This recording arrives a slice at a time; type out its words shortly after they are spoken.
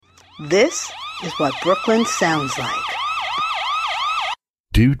This is what Brooklyn sounds like.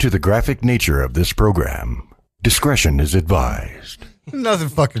 Due to the graphic nature of this program, discretion is advised. Nothing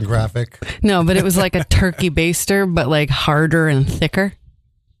fucking graphic. No, but it was like a turkey baster, but like harder and thicker.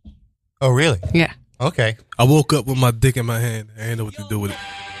 Oh, really? Yeah. Okay. I woke up with my dick in my hand. I didn't know what to do with it.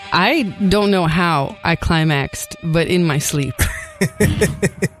 I don't know how I climaxed, but in my sleep.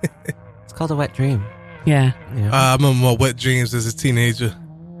 It's called a wet dream. Yeah. I remember my wet dreams as a teenager.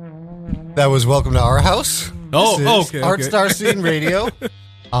 That was Welcome to Our House. Oh, This is okay. Art Star Scene Radio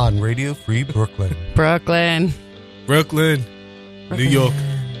on Radio Free Brooklyn. Brooklyn. Brooklyn, New York,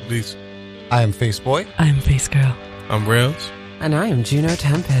 please. I am Faceboy. I'm Face Girl. I'm Rails. And I am Juno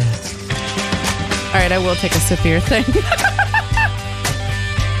Tempest. All right, I will take a sip of your thing. If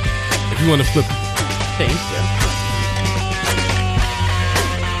you want to flip it. Thank you.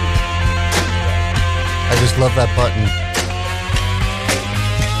 I just love that button.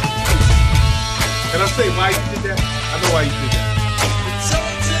 Can I say why you did that? I know why you did that.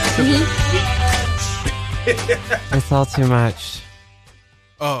 It's all too much.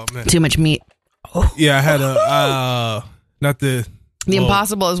 Oh, man. Too much meat. Yeah, I had a, not the... The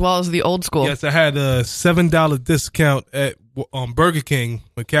Impossible as well as the old school. Yes, I had a $7 discount at Burger King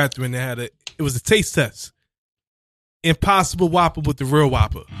with Catherine. They had it was a taste test. Impossible Whopper with the real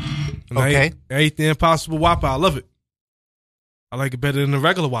Whopper. And Okay. I ate the Impossible Whopper. I love it. I like it better than the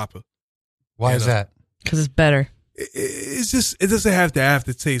regular Whopper. Why is that? Because it's better. It's just, it doesn't have the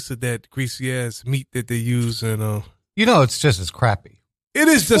aftertaste of that greasy ass meat that they use. And You know, it's just as crappy. it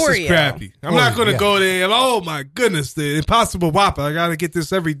is just For as you. crappy. I'm not going to Yeah. go there and, oh my goodness, the Impossible Whopper. I got to get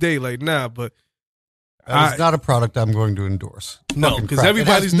this every day. Like, nah, but It's not a product I'm going to endorse. No, Fucking 'cause crap.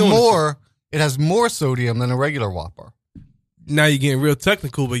 everybody's it has doing more. It has more sodium than a regular Whopper. now you're getting real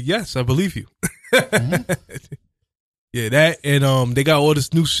technical, but yes, I believe you. Yeah, that and they got all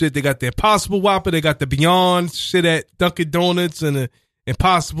this new shit. They got the Impossible Whopper. They got the Beyond shit at Dunkin' Donuts and the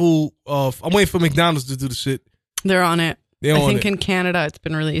Impossible. I'm waiting for McDonald's to do the shit. They're on it. They're I on think it. in Canada it's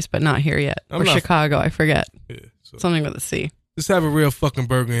been released, but not here yet. I'm or not- Chicago, I forget. Yeah, so Something with a C. just have a real fucking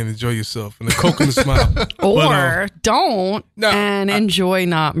burger and enjoy yourself and a Coke and a smile. Or don't No, and enjoy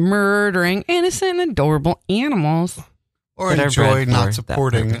not murdering innocent and adorable animals. Or That are enjoy bred for not that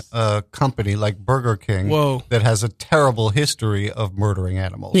supporting purpose. a company like Burger King Whoa. that has a terrible history of murdering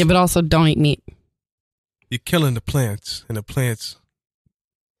animals. Yeah, but also don't eat meat. You're killing the plants, and the plants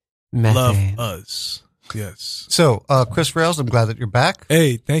Methane. love us. Yes. So, Chris Rails, I'm glad that you're back.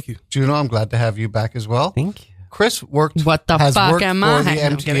 Hey, thank you. Juno, I'm glad to have you back as well. Thank you. Chris worked. What the has fuck worked am for I? the No,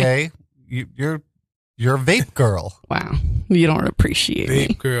 I'm kidding. MTA. You're a vape girl. Wow. You don't appreciate me.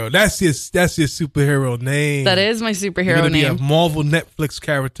 Babe girl. That's your superhero name. That is my You're superhero gonna be a name. Marvel Netflix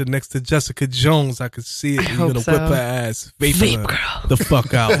character next to Jessica Jones. I could see it. I You're hope gonna so. whip her ass, vaping Vape her girl. the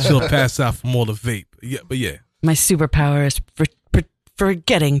fuck out. She'll pass out from all the vape. Yeah, but yeah. My superpower is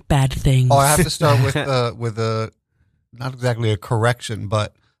forgetting bad things. Oh, I have to start with a not exactly a correction,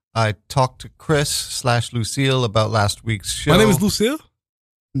 but I talked to Chris/Lucille about last week's show. My name is Lucille.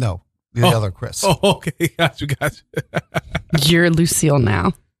 No, the Oh. other Chris. Oh, okay. Got you. You're Lucille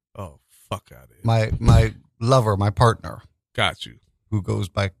now. Oh, fuck out of here. My lover, my partner, Got you. who goes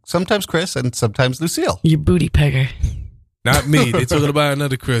by sometimes Chris and sometimes Lucille. You booty pegger. Not me. They talking about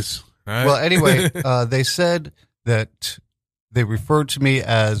another Chris. All right? Well, anyway, they said that they referred to me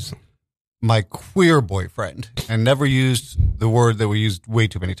as my queer boyfriend and never used the word that we used way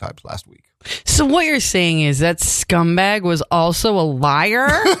too many times last week. So what you're saying is that scumbag was also a liar?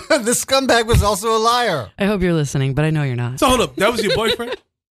 The scumbag was also a liar. I hope you're listening, but I know you're not. so hold up. That was your boyfriend?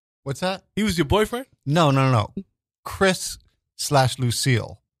 What's that? He was your boyfriend? No.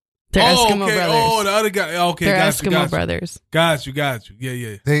 Chris/Lucille. They're Eskimo okay. brothers. Oh, the other guy. Okay, They're got Eskimo you. brothers. Got you.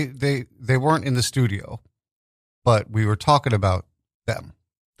 Yeah. They weren't in the studio, but we were talking about them.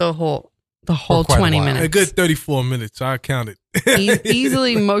 The whole quite a 20 while. A minutes. good 34 minutes. I counted.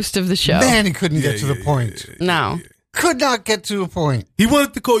 Easily most of the show. Man, he couldn't get Yeah, to the yeah, point. yeah, No. Could not get to a point. He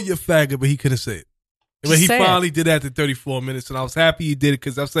wanted to call you a faggot, but he couldn't say it. But he Say it. finally did after 34 minutes, and I was happy he did it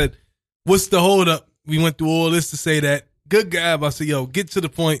because I said, what's the hold up? We went through all this to say that. Good guy. But I said, yo, get to the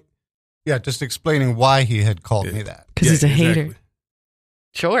point. Yeah, just explaining why he had called Yeah. me that. Because he's a hater. exactly.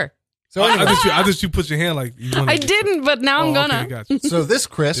 Sure. So I anyway, just you put your hand like you wanted I to- didn't, but now I'm Oh, gonna. okay, gotcha. so this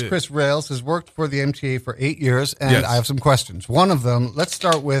Chris Yeah. Rails, has worked for the MTA for 8 years, and Yes. I have some questions. One of them, let's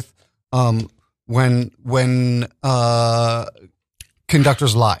start with when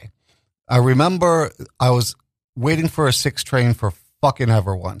conductors lie. I remember I was waiting for a 6 train for fucking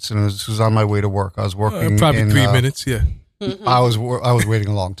ever once, and this was on my way to work. I was working Probably in, 3 minutes. Yeah. I was waiting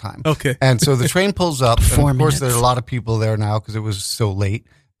a long time. Okay. And so the train pulls up, and 4 of course minutes. there are a lot of people there now because it was so late.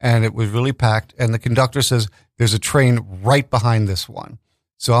 and it was really packed. And the conductor says, there's a train right behind this one.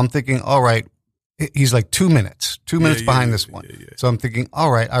 So I'm thinking, all right, he's like 2 minutes behind this one. Yeah. So I'm thinking,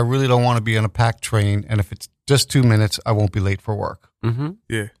 all right, I really don't want to be on a packed train. And if it's just 2 minutes, I won't be late for work. Mm-hmm.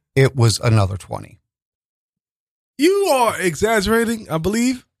 Yeah. It was another 20. You are exaggerating, I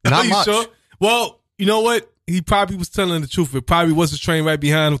believe. Not Are you much. sure? Well, you know what? He probably was telling the truth. It probably was a train right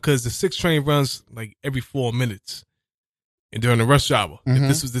behind him because the 6 train runs like every 4 minutes. And during the rush hour, if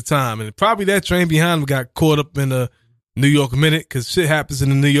this was the time. And probably that train behind him got caught up in the New York Minute because shit happens in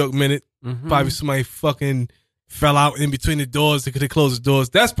the New York Minute. Mm-hmm. Probably somebody fucking fell out in between the doors. They could have closed the doors.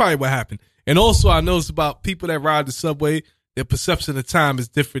 That's probably what happened. And also, I noticed about people that ride the subway, their perception of time is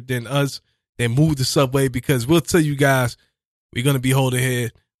different than us. They move the subway because we'll tell you guys, we're going to be holding here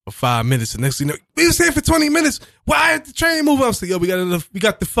for 5 minutes. And next thing you know, we was here for 20 minutes. Why did the train move? I'm saying, yo, we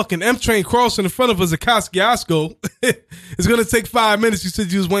got the fucking M train crossing in front of us at Kosciuszko. It's going to take 5 minutes. You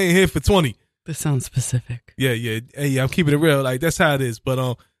said you was waiting here for 20. This sounds specific. Yeah. Hey, I'm keeping it real. Like, that's how it is.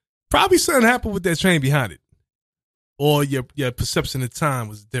 But probably something happened with that train behind it. Or your perception of time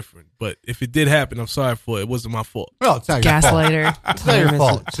was different. But if it did happen, I'm sorry for it. It wasn't my fault. Well, it's not your fault. Gaslighter. It's not your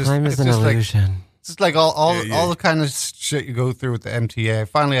fault. Time is an illusion. It's just like all Yeah. the kind of shit you go through with the MTA. I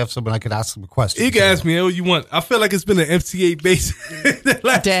finally have someone I could ask them a question. You can ask me what you want. I feel like it's been an MTA base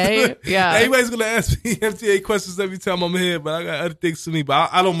Day? Yeah. Everybody's going to ask me MTA questions every time I'm here, but I got other things to me. But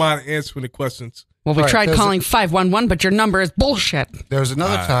I don't mind answering the questions. Well, we Right, tried there's calling 511, but your number is bullshit. There was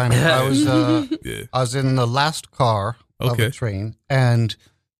another time I was in the last car of Okay. a train, and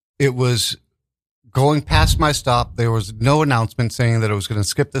it was going past my stop. There was no announcement saying that it was going to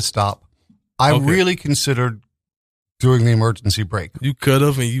skip the stop. I Okay. really considered doing the emergency brake. You could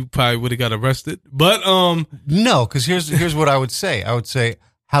have, and you probably would have got arrested. But No, because here's what I would say. I would say,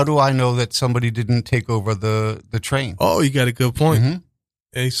 how do I know that somebody didn't take over the train? oh, you got a good point. Mhm.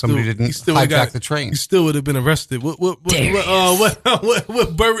 And he Somebody he didn't still would've hijack the train. He still would have been arrested. What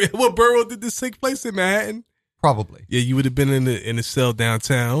borough did this take place in? Manhattan? Probably. Yeah, you would have been in the cell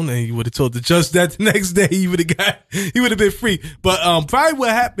downtown, and you would have told the judge that the next day he would have been free. But probably what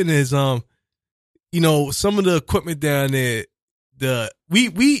happened is some of the equipment down there,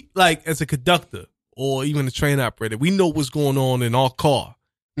 we like as a conductor or even a train operator, we know what's going on in our car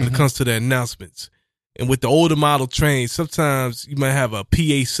when it comes to the announcements. And with the older model trains, sometimes you might have a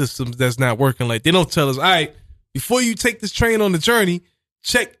PA system that's not working. Like they don't tell us, all right, before you take this train on the journey,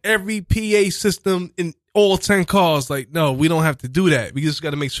 check every PA system in all 10 cars. Like, no, we don't have to do that. We just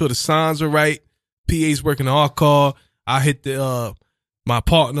got to make sure the signs are right. PA's working in our car. I hit my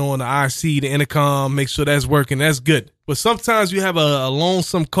partner on the IC, the intercom, make sure that's working. That's good. But sometimes you have a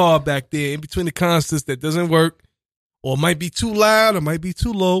lonesome car back there in between the constants that doesn't work, or it might be too loud, or might be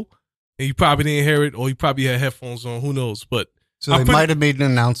too low, and you probably didn't hear it, or you probably had headphones on. Who knows? But So they might have made an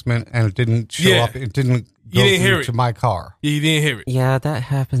announcement and it didn't show Yeah. up. It didn't go You didn't hear through it. to my car. you didn't hear it. Yeah, that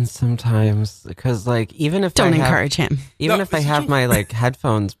happens sometimes because, like, even if Don't I have, encourage him. even No, if I it's have true. my like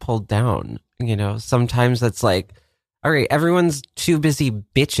headphones pulled down, sometimes it's like, all right, everyone's too busy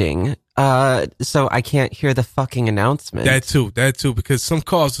bitching, so I can't hear the fucking announcement. That too, because some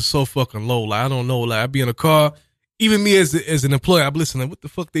cars are so fucking low. Like I don't know. Like I be in a car, even me as an employee, I'm listening. What the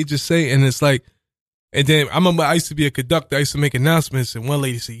fuck they just say? And it's like, and then I remember I used to be a conductor. I used to make announcements, and one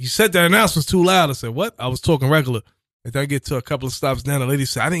lady said, "You said that announcement's too loud." I said, "What?" I was talking regular. And then I get to a couple of stops down. The lady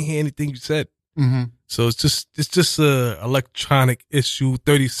said, "I didn't hear anything you said." Mm-hmm. So it's just a electronic issue.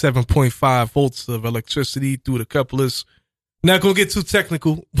 37.5 volts of electricity through the couplers. Not gonna get too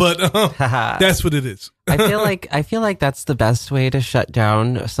technical, but that's what it is. I feel like that's the best way to shut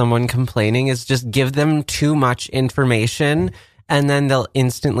down someone complaining is just give them too much information and then they'll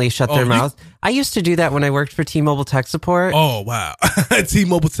instantly shut their mouth. I used to do that when I worked for T-Mobile Tech Support. Oh, wow.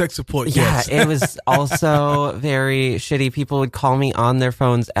 T-Mobile Tech Support, Yeah, yes. it was also very shitty. People would call me on their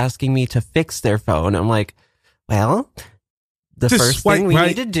phones asking me to fix their phone. I'm like, well, the Just first swipe thing we right.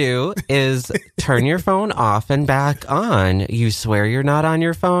 need to do is turn your phone off and back on. You swear you're not on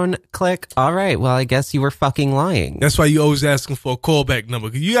your phone? Click. All right, well, I guess you were fucking lying. That's why you always asking for a callback number.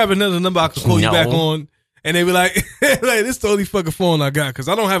 Cause you have another number I can call you No. back on. And they be like, like, this is the only fucking phone I got. Because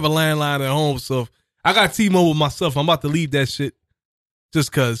I don't have a landline at home. So if I got T-Mobile myself. I'm about to leave that shit. Just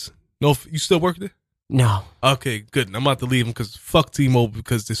because. No, you still work there? No. Okay, good. I'm about to leave them because fuck T-Mobile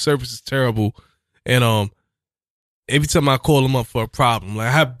because the service is terrible. And every time I call them up for a problem, like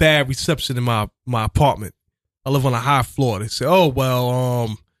I have bad reception in my apartment. I live on a high floor. They say, oh,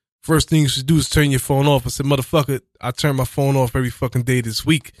 well, first thing you should do is turn your phone off. I said, motherfucker, I turn my phone off every fucking day this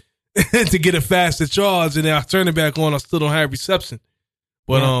week to get a faster charge. And then I turn it back on. I still don't have reception.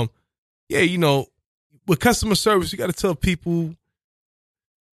 But, yeah, you know, with customer service, you got to tell people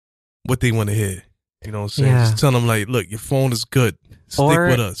what they want to hear. You know what I'm saying? Yeah. Just tell them like, look, your phone is good. Stick Or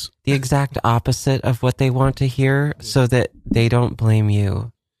with us. the exact opposite of what they want to hear so that they don't blame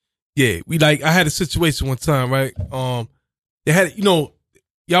you. Yeah, I had a situation one time, right? They had, y'all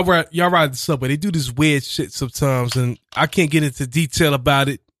ride the subway. They do this weird shit sometimes, and I can't get into detail about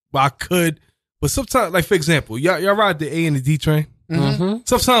it, but I could. But sometimes, like for example, y'all ride the A and the D train. Mm-hmm.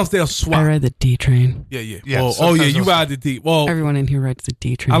 Sometimes they'll swap. I ride the D train. Yeah. Yeah, Oh yeah, you ride the D. Well, Everyone in here rides the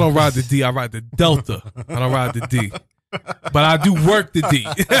D train. I don't ride the D. I ride the Delta. I don't ride the D. But I do work the D.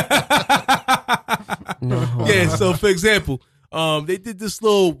 No. Yeah. So for example, they did this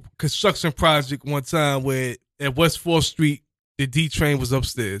little construction project one time where at West 4th Street, the D train was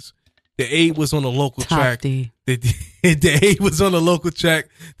upstairs. The A was on the local Top track. D. The A was on the local track.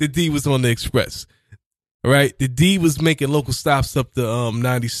 The D was on the express. All right. The D was making local stops up to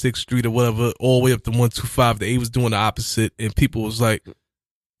 96th Street or whatever, all the way up to 125. The A was doing the opposite, and people was like,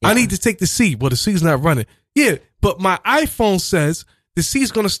 I need to take the C. Well, the C's not running. Yeah, but my iPhone says the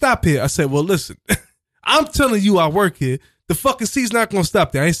C's going to stop here. I said, well, listen, I'm telling you I work here. The fucking C's not going to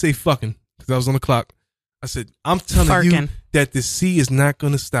stop there. I ain't say fucking because I was on the clock. I said, I'm telling you Farking. that the C is not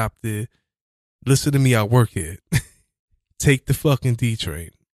going to stop there. Listen to me, I work here. Take the fucking D train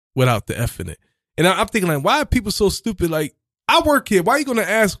without the F in it. And I'm thinking, like, why are people so stupid? Like, I work here. Why are you going to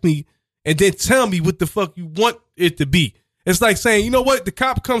ask me and then tell me what the fuck you want it to be? It's like saying, you know what? The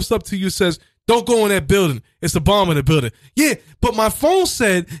cop comes up to you and says, don't go in that building. It's a bomb in the building. Yeah, but my phone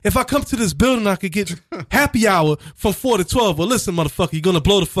said if I come to this building, I could get happy hour from 4 to 12. Well, listen, motherfucker, you're going to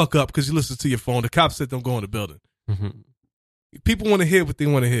blow the fuck up because you listen to your phone. The cop said don't go in the building. Mm-hmm. People want to hear what they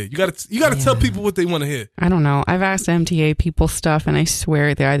want to hear. You got to tell people what they want to hear. I don't know. I've asked MTA people stuff, and I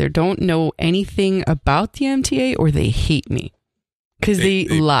swear they either don't know anything about the MTA or they hate me because they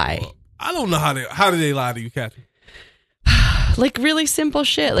lie. I don't know how do they lie to you, Catherine? Like really simple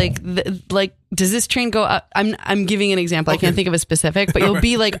shit. Like, does this train go up? I'm giving an example. I can't think of a specific, but you'll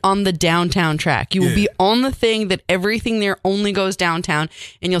be like on the downtown track. You will be on the thing that everything there only goes downtown,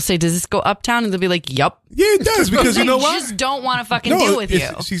 and you'll say, "Does this go uptown?" And they'll be like, "Yup." Yeah, it does because you know They why? just don't want to fucking deal with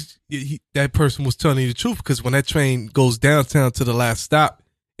you. That person was telling you the truth because when that train goes downtown to the last stop,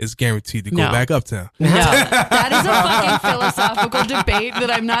 it's guaranteed to go back uptown. No, that is a fucking philosophical debate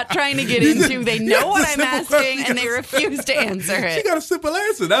that I'm not trying to get into. They know what I'm asking, and they refuse to answer She it. got a simple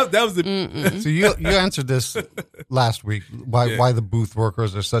answer. That was the. So you answered this last week. Why the booth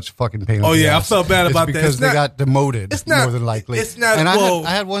workers are such fucking pain. Oh, in the yeah, I ass. felt bad It's about that. because It's they not- got demoted. it's not- more than likely. it's not- And well- I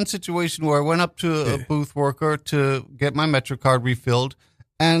had one situation where I went up to a booth worker to get my MetroCard refilled,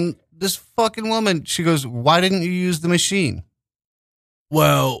 and this fucking woman, she goes, "Why didn't you use the machine?"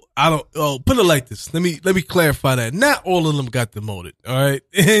 Well, I don't. Oh, put it like this. Let me clarify that. Not all of them got demoted. All right,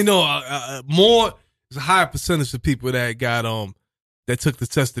 more. There's a higher percentage of people that got that took the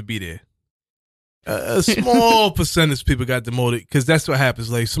test to be there. A small percentage of people got demoted because that's what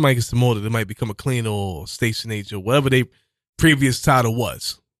happens. Like somebody gets demoted, they might become a cleaner or station agent or whatever their previous title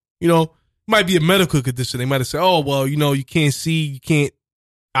was. You know, it might be a medical condition. They might have said, "Oh, well, you can't see, you can't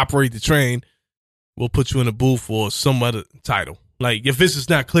operate the train. We'll put you in a booth or some other title." Like, if this is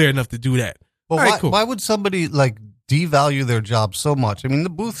not clear enough to do that. Well, All right, cool. why would somebody like devalue their job so much? I mean, the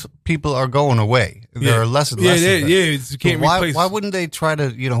booth people are going away. There are less and less. of them. You can't So replace. why wouldn't they try to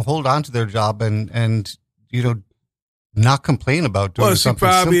hold on to their job and not complain about doing Well, she something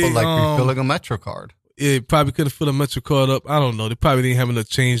probably, simple like refilling a MetroCard? It probably could have filled a MetroCard up. I don't know. They probably didn't have enough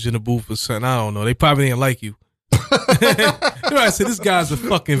change in the booth or something. I don't know. They probably didn't like you. You know, I said, this guy's a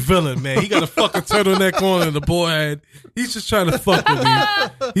fucking villain, man. He got a fucking turtleneck on and the boy head. He's just trying to fuck with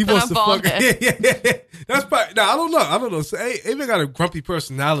me. He wants to fuck. Yeah. That's probably. Now, I don't know. So, hey, they got a grumpy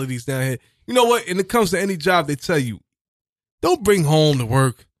personalities down here. You know what? When it comes to any job, they tell you, don't bring home to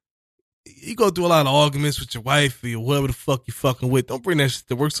work. You go through a lot of arguments with your wife or whoever the fuck you fucking with. Don't bring that shit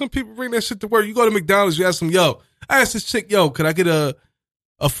to work. Some people bring that shit to work. You go to McDonald's, you ask them, I asked this chick, could I get a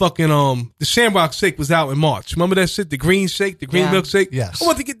fucking, the Shamrock shake was out in March. Remember that shit? The green shake, the green milkshake? Yes. I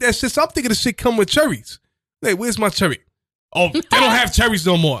want to get that shit. So I'm thinking the shit come with cherries. Hey, where's my cherry? Oh, they don't have cherries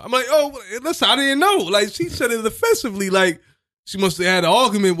no more. I'm like, oh, listen, I didn't know. Like, she said it offensively. Like, she must have had an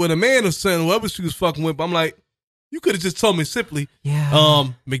argument with a man or something, whoever she was fucking with. But I'm like, you could have just told me simply,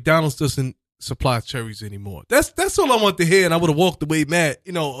 McDonald's doesn't supply cherries anymore. That's all I want to hear, and I would have walked away mad.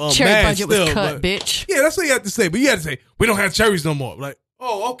 Cherry mad budget still, was cut, but- bitch. Yeah, that's what you have to say. But you had to say, we don't have cherries no more. Like,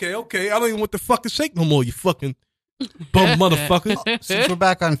 oh, okay. I don't even want the fucking shake no more, you fucking bum motherfucker. Since we're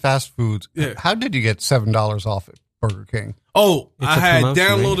back on fast foods, Yeah. how did you get $7 off at Burger King? Oh, It's I a had promotion,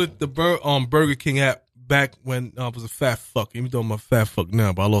 downloaded the Burger King app back when I was a fat fuck. Even though I'm a fat fuck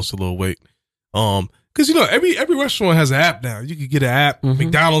now, but I lost a little weight. Because, you know, every restaurant has an app now. You could get an app,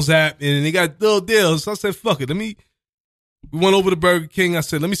 McDonald's app, and they got little deals. So I said, fuck it. We went over to Burger King. I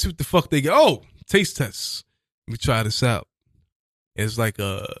said, let me see what the fuck they get. Oh, taste tests. Let me try this out. It's like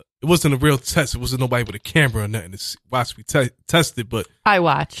it wasn't a real test. It wasn't nobody with a camera or nothing to watch me test it. But I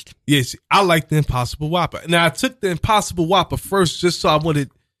watched. yes, I like the Impossible Whopper. Now, I took the Impossible Whopper first just so I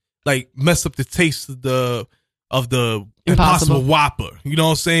wouldn't like mess up the taste of the Impossible Whopper. You know what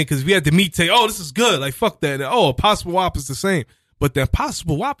I'm saying? Because we had the meat taste. Oh, this is good. Like, fuck that. Oh, Impossible Whopper's the same. But the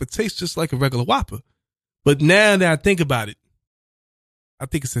Impossible Whopper tastes just like a regular Whopper. But now that I think about it, I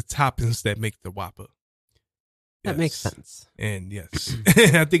think it's the toppings that make the Whopper. That makes sense. And yes,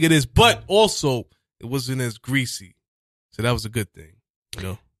 I think it is. But also, it wasn't as greasy. So that was a good thing, you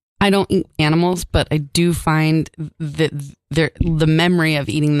know? I don't eat animals, but I do find that the memory of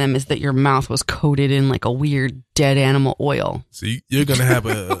eating them is that your mouth was coated in like a weird dead animal oil. So you're gonna have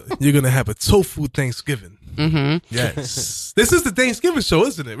a tofu Thanksgiving. Mm-hmm. Yes, this is the Thanksgiving show,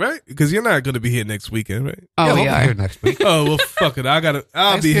 isn't it? Right? Because you're not gonna be here next weekend, right? Oh, yeah, we we'll are be here next week. Oh well, fuck it. I'll be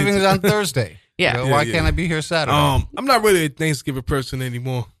Thanksgiving here. is on Thursday. Yeah. You know, why Yeah. can't I be here Saturday? I'm not really a Thanksgiving person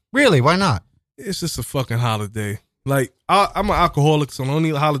anymore. Really? Why not? It's just a fucking holiday. Like I'm an alcoholic, so the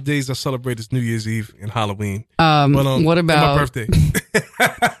only holidays I celebrate is New Year's Eve and Halloween. But, what and about my birthday?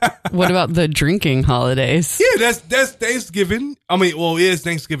 what about the drinking holidays? Yeah, that's Thanksgiving. I mean, well, it is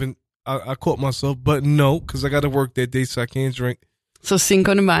Thanksgiving. I caught myself, but no, because I got to work that day, so I can't drink. So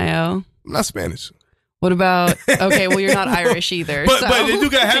Cinco de Mayo. I'm not Spanish. What about? Okay, well you're not Irish either. But so. they do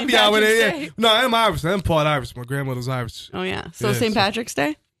got happy St. hour Patrick's there. Day. Yeah. No, I'm Irish. I'm part Irish. My grandmother's Irish. Oh yeah. So Yeah, St. so- Patrick's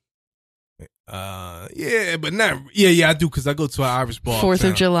Day, Yeah, but not. Yeah, I do because I go to an Irish bar. 4th of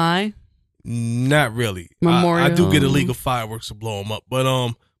uptown. July. Not really. Memorial. I do get illegal fireworks to blow them up,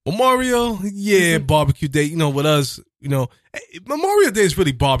 but Memorial, yeah, barbecue day. You know, with us, you know, Memorial Day is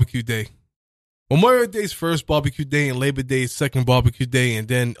really barbecue day. Memorial Day is first barbecue day, and Labor Day is second barbecue day, and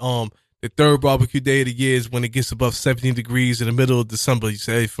then the third barbecue day of the year is when it gets above 70 degrees in the middle of December. You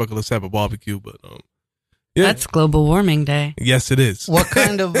say, hey, fuck it, let's have a barbecue. But yeah, That's global warming day. yes, it is. What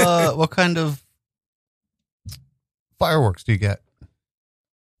kind of fireworks do you get?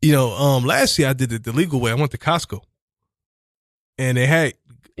 You know, last year I did it the legal way. I went to Costco, and they had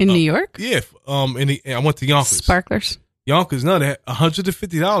In New York? yeah, and I went to Yonkers. Sparklers. Yonkers, no, they had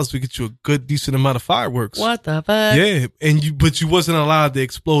 $150 to get you a good, decent amount of fireworks. What the fuck? Yeah, but you wasn't allowed to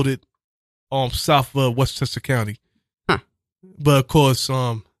explode it south of Westchester County. Huh. But of course,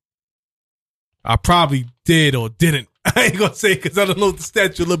 I probably did or didn't. I ain't gonna say because I don't know what the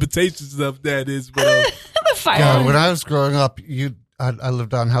statute of limitations of that is. But The fire. Yeah, when I was growing up, I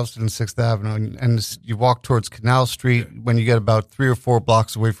lived on Houston and 6th Avenue, and you walk towards Canal Street. When you get about 3 or 4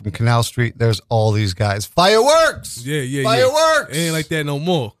 blocks away from Canal Street, there's all these guys. Fireworks! yeah, Fireworks! It ain't like that no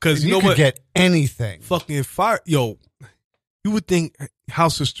more. Because And you know could what? get anything. Fucking fire, yo. You would think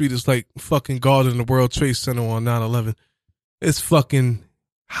Houston Street is like fucking guarding the World Trade Center on 9/11. It's fucking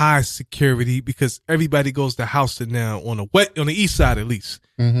high security because everybody goes to Houston now on the east side at least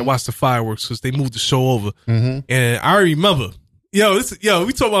and watch the fireworks because they moved the show over. Mm-hmm. And I remember, we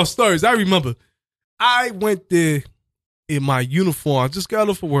talk about stories. I remember I went there in my uniform. I just got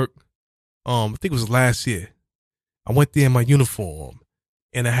off of work. I think it was last year. I went there in my uniform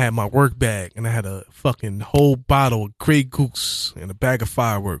and I had my work bag and I had a fucking whole bottle of Grey Goose and a bag of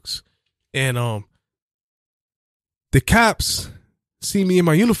fireworks. And the cops see me in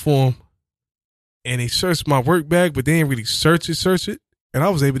my uniform and they searched my work bag, but they didn't really search it. And I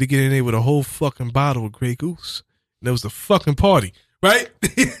was able to get in there with a whole fucking bottle of Grey Goose. And it was the fucking party, right?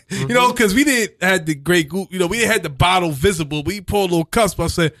 You know, because we didn't have the Grey Goose, you know, we didn't have the bottle visible. We pulled little cups, but I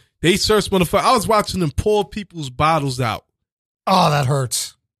said, they searched motherfucker. I was watching them pour people's bottles out. Oh, that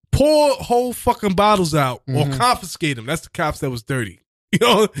hurts. Pour whole fucking bottles out or confiscate them. That's the cops that was dirty. You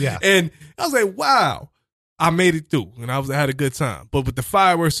know? Yeah. And I was like, wow. I made it through and I had a good time. But with the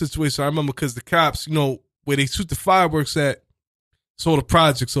fireworks situation, I remember because the cops, you know, where they shoot the fireworks at, so the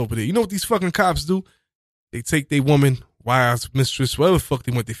projects over there. You know what these fucking cops do? They take their woman, wives, mistress, whatever the fuck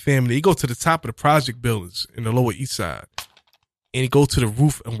they want, their family. They go to the top of the project buildings in the Lower East Side and they go to the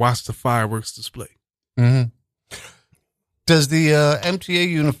roof and watch the fireworks display. Mm-hmm. Does the MTA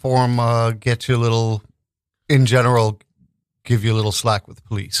uniform get you a little, in general, give you a little slack with the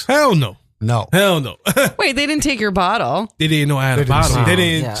police? Hell no. No. Hell no. Wait, they didn't take your bottle. They didn't know I had They a didn't bottle. see They it.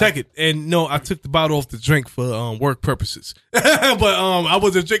 didn't check it. And no, I took the bottle off the drink for work purposes. But I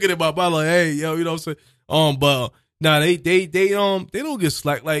wasn't drinking it by bottle. Like, hey, yo, you know what I'm saying? But nah, they don't get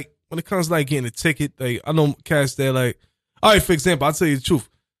slack. Like when it comes to like getting a ticket, like I know cats that like, all right, for example, I'll tell you the truth.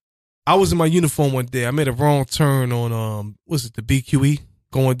 I was in my uniform one day. I made a wrong turn on the BQE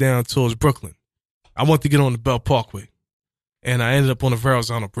going down towards Brooklyn. I want to get on the Bell Parkway, and I ended up on the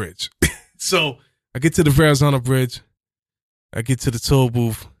Verrazano Bridge. So I get to the Verrazano Bridge, I get to the toll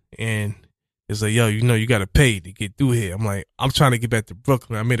booth, and it's like, yo, you got to pay to get through here. I'm like, I'm trying to get back to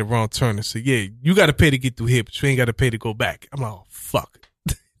Brooklyn. I made a wrong turn and said, yeah, you got to pay to get through here, but you ain't got to pay to go back. I'm like, oh, fuck.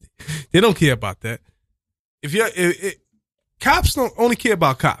 They don't care about that. Cops don't only care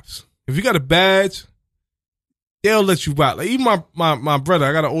about cops. If you got a badge, they'll let you ride. Like even my brother,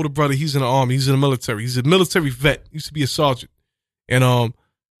 I got an older brother. He's in the army. He's in the military. He's a military vet. Used to be a sergeant, and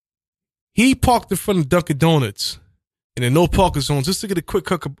he parked in front of Dunkin' Donuts in a no parking zone just to get a quick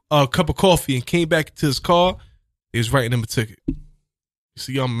cup of coffee, and came back to his car. He was writing him a ticket. You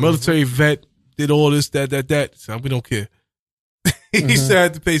see, I'm a military vet. Did all this, that. So we don't care. He still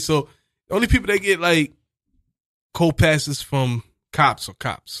had to pay. So the only people that get like cold passes from cops are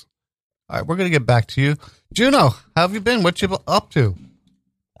cops. All right, we're going to get back to you. Juno, how have you been? What you up to?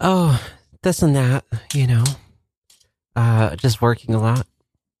 Oh, this and that, just working a lot.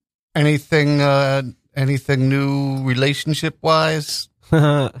 Anything new relationship-wise?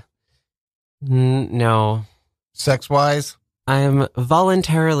 No. Sex-wise? I am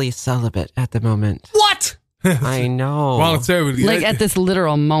voluntarily celibate at the moment. What? I know. Voluntarily. Like at this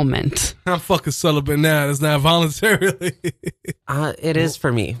literal moment. I'm fucking celibate now. It's not voluntarily. It is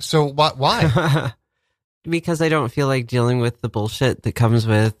for me. So why? Because I don't feel like dealing with the bullshit that comes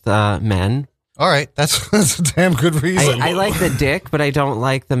with men. All right, that's a damn good reason. I like the dick, but I don't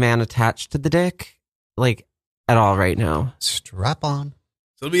like the man attached to the dick, like, at all right now. Strap on.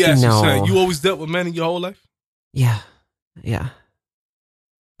 So let me ask you, No. son, you always dealt with men in your whole life? Yeah. All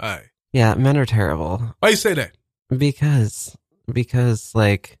right. Yeah, men are terrible. Why you say that? Because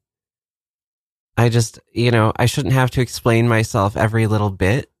like, I just, I shouldn't have to explain myself every little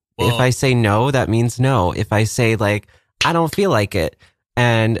bit. Well, if I say no, that means no. If I say, like, I don't feel like it,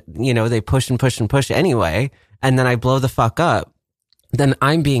 and, they push and push and push anyway, and then I blow the fuck up, then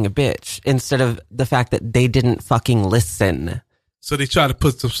I'm being a bitch instead of the fact that they didn't fucking listen. so they try to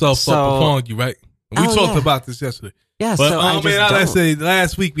put themselves up upon you, right? And we talked about this yesterday. Yeah, But, so I just I don't. say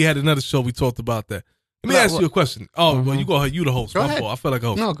last week we had another show. We talked about that. Let me ask you a question. Oh, well, you go ahead. You the host. Go My ahead. fault. I feel like a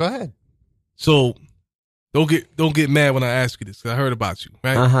host. No, go ahead. So don't get mad when I ask you this, 'cause I heard about you,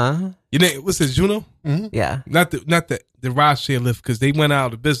 right? Uh-huh. Your name, what's this, Juno? Yeah. Not the ride share Lyft, because they went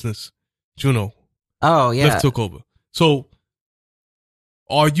out of business. Juno. Oh, yeah. Lyft took over. So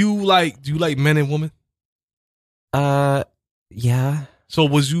do you like men and women? Yeah. So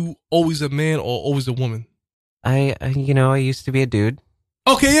was you always a man or always a woman? I used to be a dude.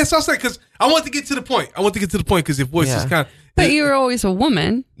 Okay, yes, I'll say, because I want to get to the point. Because your voice is kind of... But you were always a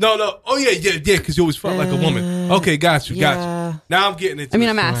woman. No. Oh, yeah, because you always felt like a woman. Okay, got you. Now I'm getting into I mean,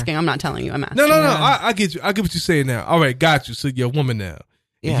 it. I'm asking. I'm not telling you. I'm asking. No. I get you. I get what you're saying now. All right, got you. So you're a woman now.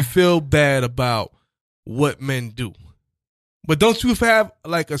 And Yeah. you feel bad about what men do. But don't you have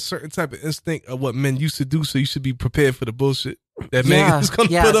like a certain type of instinct of what men used to do, so you should be prepared for the bullshit that men is going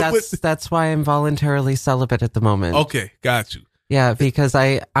to put up with? That's why I'm voluntarily celibate at the moment. Okay, got you. Yeah, because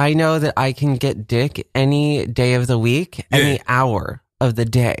I know that I can get dick any day of the week, any hour of the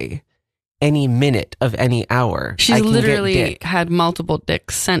day, any minute of any hour. I She's can literally get dick. had multiple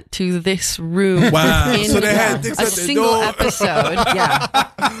dicks sent to this room. Wow. In So they had dicks a at the single door. episode.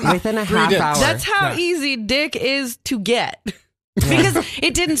 Yeah, within a half dicks. hour. That's how Nah. easy dick is to get. Because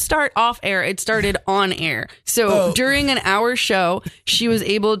it didn't start off air, it started on air. So during an hour show, she was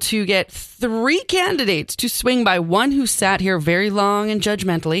able to get 3 candidates to swing by. One who sat here very long and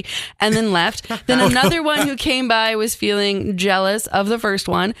judgmentally and then left. Then another one who came by was feeling jealous of the first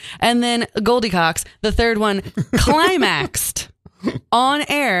one. And then Goldie Cox, the third one, climaxed on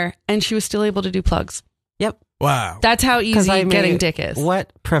air, and she was still able to do plugs. Yep. Wow. That's how 'Cause easy I getting mean, dick is.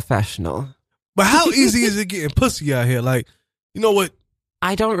 What professional? But how easy is it getting pussy out here? Like, you know what?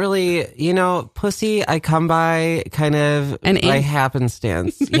 I don't really, pussy, I come by kind of An by in?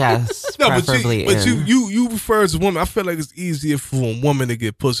 happenstance. Yes, No, preferably but in. you refer as a woman. I feel like it's easier for a woman to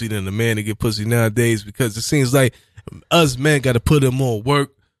get pussy than a man to get pussy nowadays, because it seems like us men got to put in more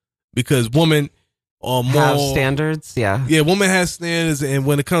work, because women are more Have standards, yeah. Yeah, women have standards, and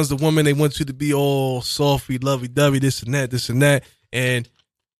when it comes to women, they want you to be all softy, lovey-dovey, this and that, and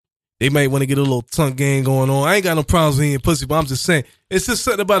they might want to get a little tongue game going on. I ain't got no problems with eating pussy, but I'm just saying, it's just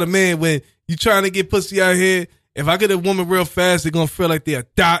something about a man when you trying to get pussy out here. If I get a woman real fast, they're going to feel like they're a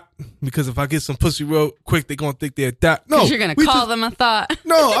dot, because if I get some pussy real quick, they're going to think they're a dot. No, You're going to call them a thought.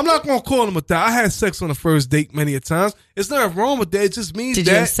 No, I'm not going to call them a dot. I had sex on the first date many a times. It's nothing wrong with that. It just means Did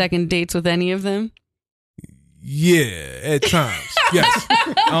that. you have second dates with any of them? Yeah, at times. Yes.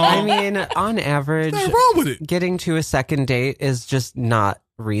 I mean, on average, Nothing wrong with it. getting to a second date is just not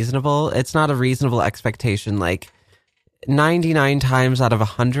reasonable. It's not a reasonable expectation. Like 99 times out of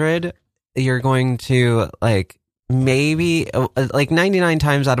 100, you're going to like maybe like 99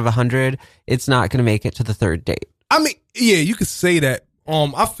 times out of 100, it's not going to make it to the third date. I mean, yeah, you could say that.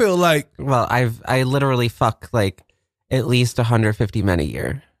 I feel like, Well, I literally fuck like at least 150 men a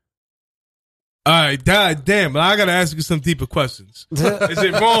year. all right, damn, but I got to ask you some deeper questions. Is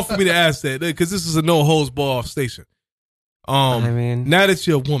it wrong for me to ask that? Because this is a no holds bar station. I mean, Now that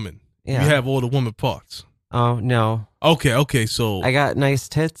you're a woman, Yeah. you have all the woman parts. oh no, Okay, so I got nice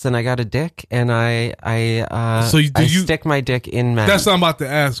tits and I got a dick and I So you stick my dick in men. that's what I'm about to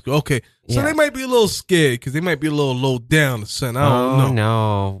ask you. Okay, so Yeah. they might be a little scared because they might be a little low down or something. I don't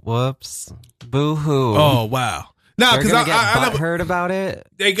know. No, whoops, boo hoo. Oh wow. Nah, They're because gonna get I never heard about it.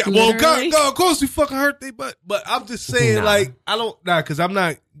 they got Literally? God, of course we fucking hurt they but I'm just saying Nah. like I don't because I'm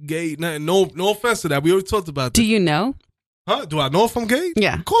not gay. No offense to that. We already talked about Do this. you know? Huh? Do I know if I'm gay?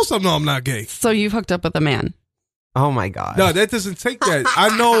 Yeah. Of course I know I'm not gay. So you've hooked up with a man. Oh my god. No, that doesn't take that.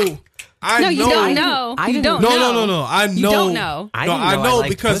 I know. No, you don't know. I You didn't- don't No, know. no. I know. You don't know. I No, didn't I know liked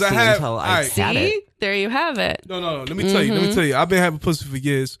because I pussy have- until all I right. had See? it. There you have it. No. Let me tell you. I've been having pussy for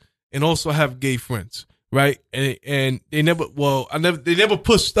years, and also I have gay friends, right? And they never. Well, They never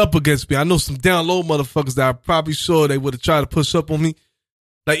pushed up against me. I know some down low motherfuckers that I'm probably sure they would have tried to push up on me.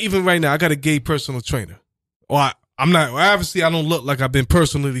 Like even right now, I got a gay personal trainer. Or I'm not. Obviously, I don't look like I've been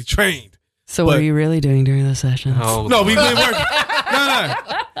personally trained. So what But- are you really doing during the sessions? Oh, No, we've been working. No.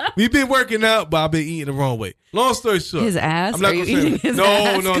 We've been working out, but I've been eating the wrong way. Long story short, His ass? I'm not Are you gonna say eating that. his No,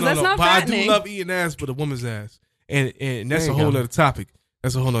 ass? no. 'Cause that's not But I do fattening. love eating ass, but a woman's ass, and that's There a you whole go. other topic.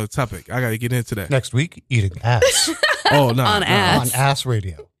 That's a whole other topic. I got to get into that. Next week, eating ass Oh no, On no. ass. on Ass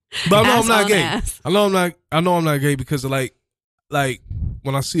Radio. But I know Ass I'm not on gay. ass. I know I'm not gay because of like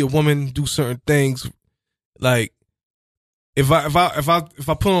when I see a woman do certain things, like if I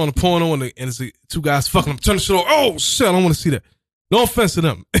put on a porno and it's two guys fucking, I'm turning the shit off. Oh shit, I don't want to see that. No offense to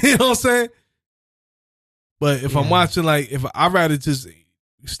them, you know what I'm saying? But if I'm watching, like, if I'd rather just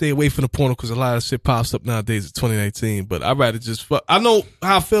stay away from the porno because a lot of shit pops up nowadays in 2019. But I'd rather just fuck. I know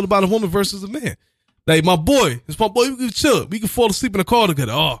how I feel about a woman versus a man. Like it's my boy. We can chill. We can fall asleep in the car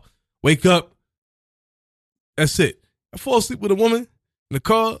together. Oh, wake up. That's it. I fall asleep with a woman in the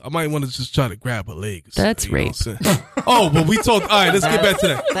car. I might want to just try to grab her leg. Or That's something, you know rape. what I'm saying? Oh, but we talked. All right, let's get back to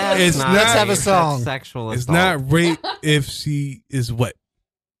that. That's It's not, not- Let's have a that's song. Sexual It's assault. not rape if she is wet.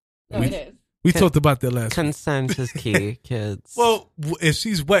 No, it is. We talked about that last week. Consent is key, kids. Well, if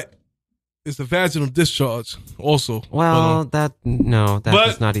she's wet, it's a vaginal discharge also. Well, that But-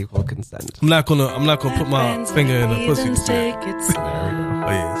 does not equal consent. I'm not gonna put my finger in the pussy. Take it slow. Oh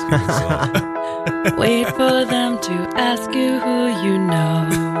yeah, let's get this on. Wait for them to ask you who you know.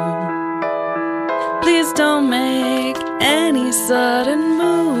 Please don't make any sudden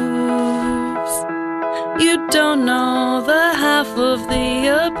moves. You don't know the half of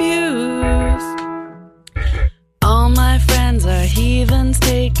the abuse. All my friends are heathens,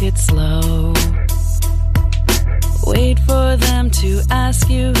 take it slow. Wait for them to ask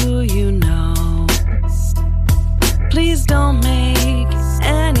you who you know. Please don't make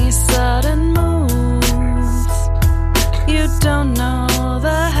any sudden moves. You don't know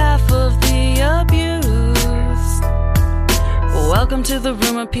the half of the abuse. Welcome to the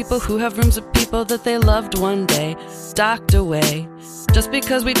room of people who have rooms of people that they loved one day, docked away. Just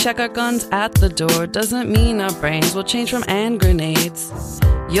because we check our guns at the door doesn't mean our brains will change from hand grenades.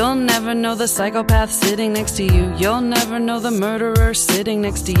 You'll never know the psychopath sitting next to you. You'll never know the murderer sitting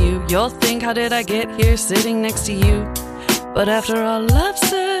next to you. You'll think, how did I get here sitting next to you? But after all I've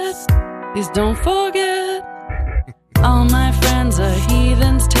said, please don't forget. All my friends are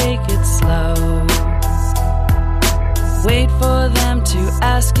heathens, take it slow. Wait for them to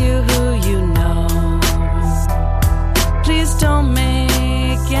ask you who you know. Please don't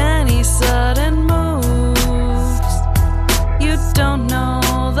make any sudden moves. You don't know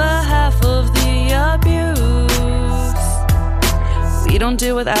the half of the abuse. We don't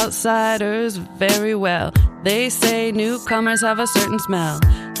deal with outsiders very well. They say newcomers have a certain smell.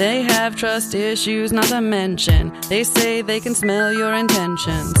 They have trust issues, not to mention. They say they can smell your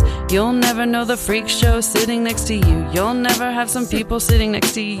intentions. You'll never know the freak show sitting next to you. You'll never have some people sitting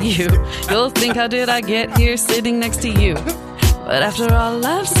next to you. You'll think, how did I get here sitting next to you? But after all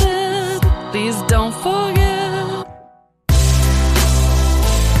I've said, please don't forget.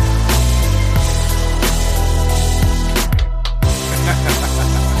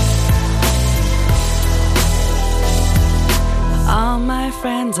 All my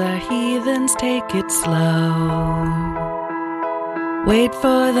friends are heathens, take it slow. Wait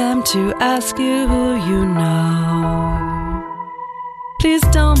for them to ask you who you know. Please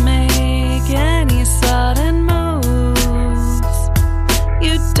don't make any sudden moves.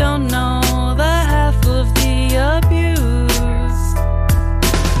 You don't know the half of the abuse.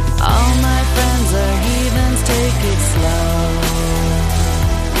 All my friends are heathens, take it slow.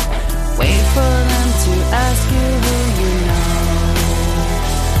 Wait for them to ask you who you know.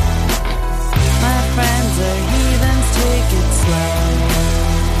 My friends are heathens, take it slow.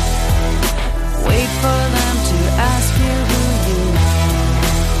 Wait for them to ask you who you know.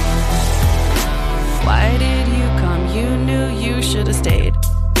 Why did you come? You knew you should have stayed.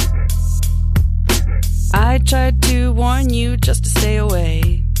 I tried to warn you just to stay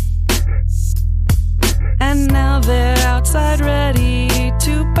away. And now they're outside ready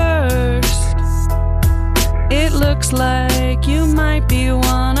to burst. It looks like you might be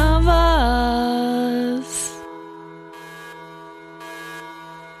one of us.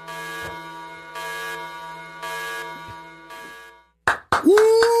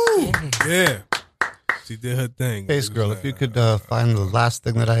 Woo! Yeah. She did her thing. Face Girl, if you could find the last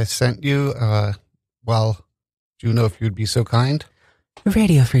thing that I sent you, well, Juno, if you'd be so kind.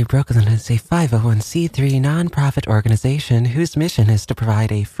 Radio Free Brooklyn is a 501c3 nonprofit organization whose mission is to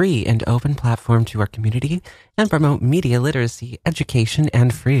provide a free and open platform to our community and promote media literacy, education,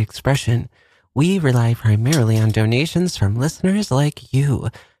 and free expression. We rely primarily on donations from listeners like you.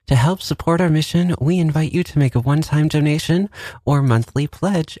 To help support our mission, we invite you to make a one-time donation or monthly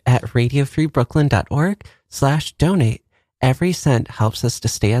pledge at radiofreebrooklyn.org/donate. Every cent helps us to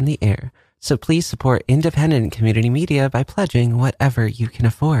stay on the air. So please support independent community media by pledging whatever you can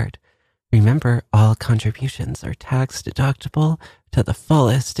afford. Remember, all contributions are tax deductible to the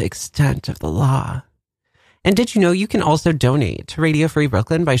fullest extent of the law. And did you know you can also donate to Radio Free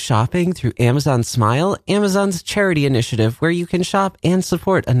Brooklyn by shopping through Amazon Smile, Amazon's charity initiative where you can shop and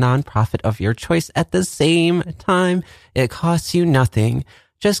support a nonprofit of your choice at the same time? It costs you nothing.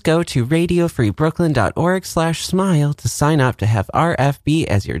 Just go to radiofreebrooklyn.org/smile to sign up to have RFB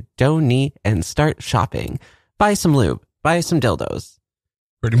as your donee and start shopping. Buy some lube. Buy some dildos.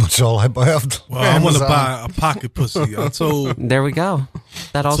 Pretty much all I buy off Well, I want to buy a pocket pussy. I told There we go.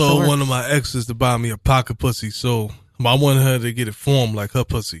 That also works. one of my exes to buy me a pocket pussy, so I wanted her to get it formed like her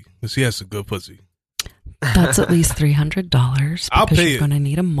pussy. Because she has a good pussy. That's at least $300 I'll because pay you're it. going to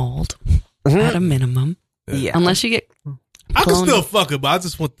need a mold at a minimum. Yeah. Unless you get I can cloned. still fuck it, but I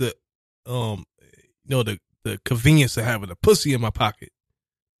just want the the convenience of having a pussy in my pocket.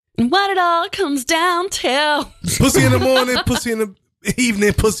 What it all comes down to. Pussy in the morning, pussy in the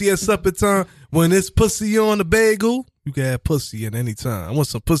evening, pussy at supper time. When it's pussy on the bagel, you can have pussy at any time. I want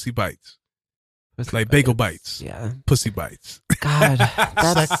some pussy bites. It's like bagel bites. Yeah. Pussy bites. God.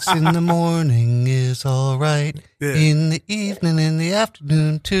 That's Sex in the morning is all right. Yeah. In the evening, in the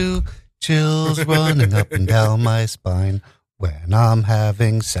afternoon, too. Chills running up and down my spine when I'm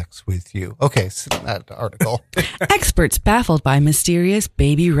having sex with you. Okay, so that article. Experts baffled by mysterious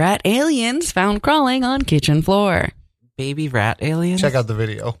baby rat aliens found crawling on kitchen floor. baby rat aliens. Check out the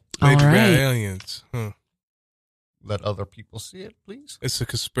video. Baby All rat right. aliens. Huh. Let other people see it, please. It's a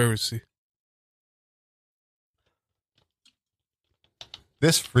conspiracy.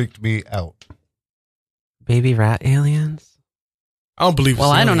 This freaked me out. Baby rat aliens. I don't believe.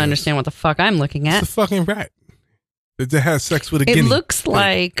 Well, it's I don't aliens. understand what the fuck I'm looking It's at. a fucking rat that has sex with a It guinea. looks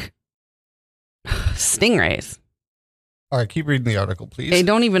like stingrays. All right, keep reading the article, please. I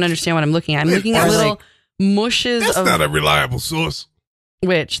don't even understand what I'm looking at. I'm looking at Or little like- mushes That's of not a reliable source.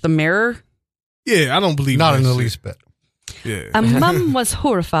 which the mirror. Yeah, I don't believe. Not that in the shit. least bit. Yeah. A mum was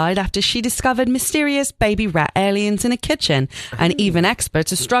horrified after she discovered mysterious baby rat aliens in a kitchen, and even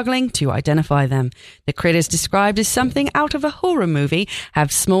experts are struggling to identify them. The critters, described as something out of a horror movie,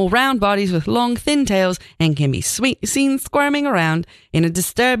 have small round bodies with long thin tails and can be seen squirming around in a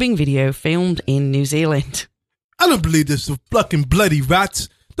disturbing video filmed in New Zealand. I don't believe this. The fucking bloody rats.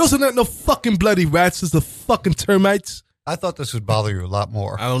 Those are not no fucking bloody rats. It's the fucking termites. I thought this would bother you a lot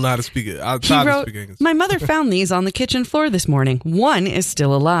more. I don't know how to speak it. I'll He try to wrote, speak English. "My mother found these on the kitchen floor this morning. One is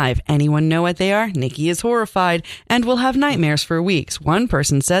still alive. Anyone know what they are? Nikki is horrified and will have nightmares for weeks. One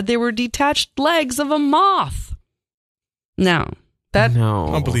person said they were detached legs of a moth." No, that No.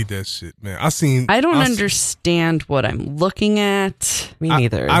 I don't believe that shit, man. I don't understand what I'm looking at. Me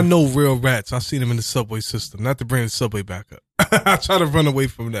neither. I know real rats. I seen them in the subway system. Not to bring the subway back up. I try to run away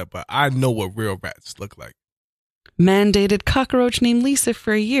from that, but I know what real rats look like. Man dated cockroach named Lisa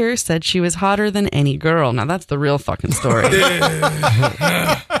for a year, said she was hotter than any girl. Now that's the real fucking story.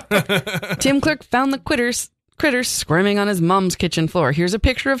 Tim Clerk found the critters squirming on his mom's kitchen floor. Here's a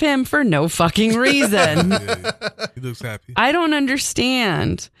picture of him for no fucking reason. Yeah, he looks happy. I don't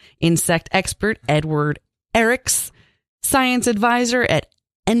understand. Insect expert Edward Eriks science advisor at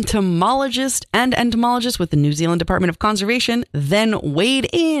entomologist with the New Zealand Department of Conservation, then weighed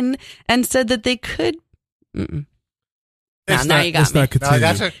in and said that they could. Now you got me.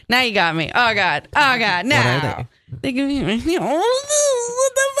 Now you got me. Oh God. Now. What are they? They give me, what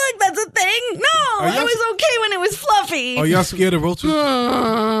the fuck? That's a thing? No, it was okay when it was fluffy. Are y'all scared of roaches?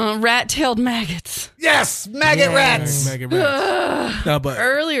 Rat-tailed maggots. Yes, maggot rats. Maggot rats. No, but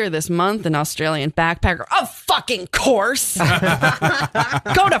Earlier this month, an Australian backpacker, of fucking course,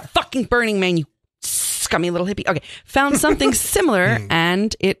 go to fucking Burning Man, you scummy little hippie. Okay, found something similar,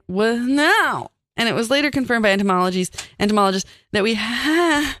 and it was and it was later confirmed by entomologists that we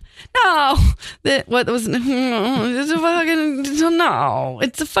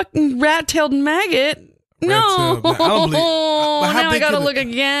it's a fucking rat-tailed maggot. No, I don't believe. Now I gotta look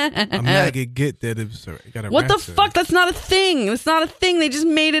again. A maggot get that? What the fuck? That's not a thing. It's not a thing. They just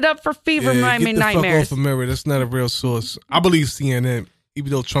made it up for fever nightmares. Fuck off of Mary. That's not a real source. I believe CNN,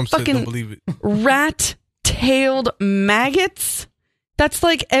 even though Trump said don't believe it. Rat-tailed maggots. That's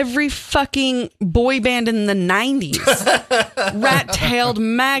like every fucking boy band in the 90s. Rat-tailed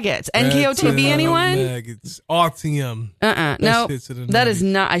maggots. NKOTB, anyone? Maggots. RTM. No, that is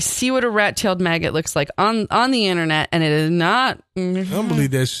not. I see what a rat-tailed maggot looks like on the internet, and it is not. I don't believe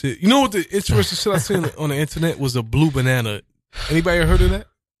that shit. You know what the interesting shit I seen on the internet was a blue banana. Anybody heard of that?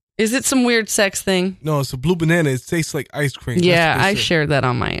 Is it some weird sex thing? No, it's a blue banana. It tastes like ice cream. Yeah, I shared that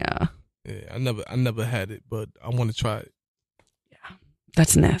on my. Yeah, I never had it, but I want to try it.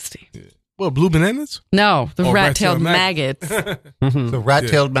 That's nasty. Yeah. Well, blue bananas? No, the rat-tailed maggots. So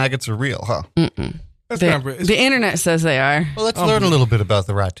rat-tailed maggots are real, huh? That's not real. The internet says they are. Well, let's learn a little bit about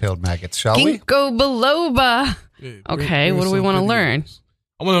the rat-tailed maggots, shall we? Ginkgo biloba. Yeah, Okay, what do we want to learn?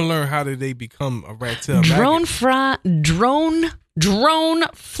 I want to learn how did they become a rat-tailed maggot. Drone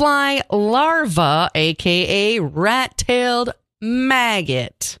fly larva, aka rat-tailed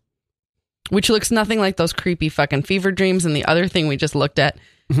maggot. Which looks nothing like those creepy fucking fever dreams and the other thing we just looked at.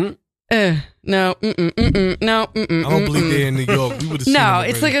 No. I don't believe they're in New York. We would have seen them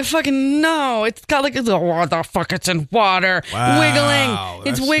already. It's like a fucking no. It's got like what the fuck? It's in water, wiggling.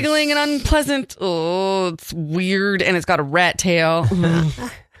 It's wiggling and unpleasant. Oh, it's weird, and it's got a rat tail.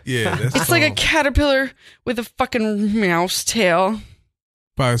 Yeah, it's like a caterpillar with a fucking mouse tail.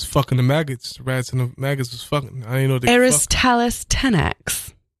 Probably was fucking the maggots. The rats and the maggots was fucking. I didn't know they Aristalis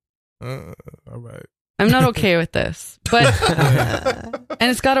tenax. All right. I'm not okay with this, but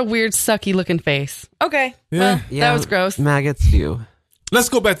and it's got a weird sucky looking face. Okay, well, that was gross. Maggots do. Let's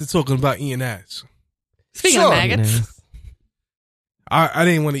go back to talking about eating ass. Speaking of maggots, I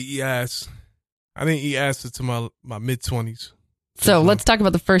didn't want to eat ass. I didn't eat ass until my mid-20s. So let's talk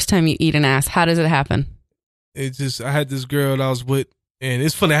about the first time you eat an ass. How does it happen? It just, I had this girl that I was with, and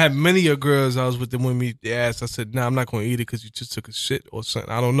it's funny, I had many of girls I was with that when we eat the ass. I said, nah, I'm not going to eat it because you just took a shit or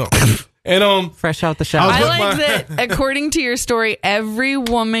something. I don't know. And fresh out the shower. I like that, according to your story, every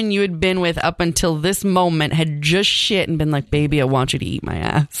woman you had been with up until this moment had just shit and been like, baby, I want you to eat my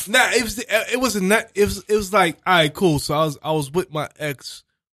ass. Nah, it was like, all right, cool. So I was with my ex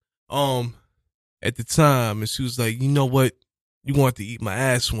at the time, and she was like, you know what? You want to eat my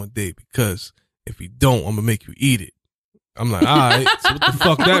ass one day because if you don't, I'm going to make you eat it. I'm like, all right. So what the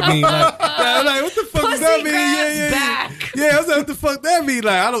fuck that mean? Like, what the fuck does that mean? Yeah. I was like, what the fuck that mean?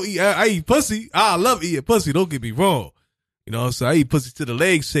 Like, I eat pussy. I love eating pussy. Don't get me wrong. You know, so I eat pussy to the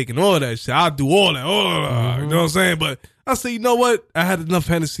legs shaking, all that shit. I'll do all that. You know what I'm saying? But I said, you know what? I had enough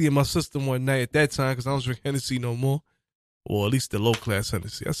Hennessy in my system one night at that time because I don't drink Hennessy no more. Or at least the low class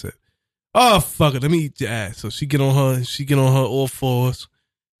Hennessy. I said, oh, fuck it. Let me eat your ass. So she get on her all fours.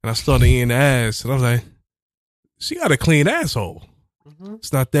 And I started eating the ass. And I was like, she got a clean asshole. Mm-hmm.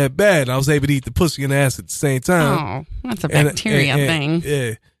 It's not that bad. I was able to eat the pussy and the ass at the same time. Oh, that's a bacteria thing.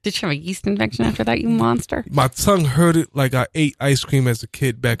 Yeah. Did you have a yeast infection after that, you monster? My tongue hurted like I ate ice cream as a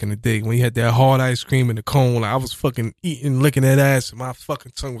kid back in the day when you had that hard ice cream in the cone. Like I was fucking eating, licking that ass, and my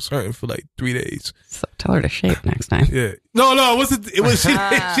fucking tongue was hurting for like 3 days. So tell her to shave next time. Yeah. No, it wasn't. It was she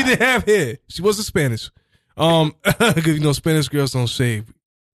didn't have hair. She wasn't Spanish. Because you know Spanish girls don't shave.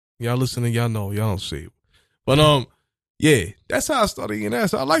 Y'all listening, y'all know y'all don't shave. But yeah, that's how I started eating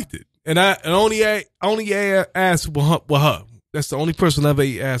ass. I liked it, and I only ate ass with her. That's the only person I ever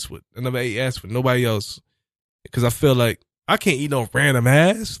ate ass with. I never ate ass with nobody else because I feel like I can't eat no random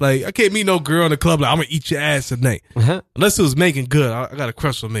ass. Like I can't meet no girl in the club like I'm gonna eat your ass tonight unless it was making good. I got a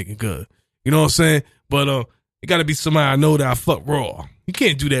crush on making good. You know what I'm saying? But it got to be somebody I know that I fuck raw. You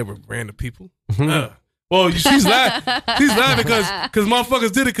can't do that with random people. Well, she's laughing. She's laughing because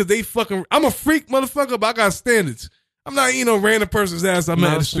motherfuckers did it because they fucking. I'm a freak, motherfucker, but I got standards. I'm not eating no random person's ass I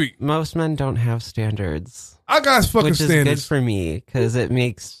met in the street. Most men don't have standards. I got fucking which is standards. good for me because it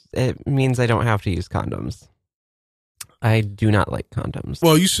means I don't have to use condoms. I do not like condoms.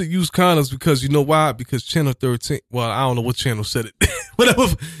 Well, you should use condoms because you know why? Because Channel 13. Well, I don't know what channel said it.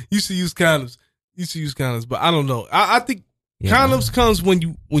 Whatever. You should use condoms. But I don't know. I think condoms comes when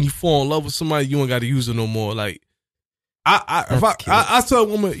you fall in love with somebody. You ain't got to use it no more. Like I tell a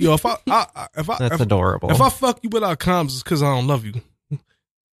woman, yo, that's adorable. If I fuck you without condoms, it's because I don't love you.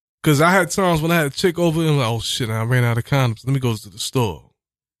 Because I had times when I had a chick over and I'm like, oh shit, I ran out of condoms. Let me go to the store.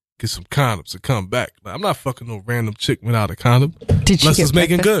 Get some condoms and come back. Like, I'm not fucking no random chick without a condom. Did unless she it's get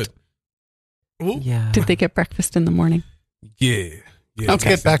making breakfast? Good. Ooh. Yeah. Did they get breakfast in the morning? Yeah. Let's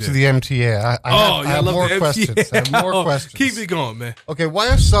get back to the MTA. I have more questions. I have more questions. Keep it going, man. Okay, why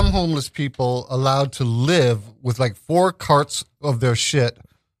are some homeless people allowed to live with like 4 carts of their shit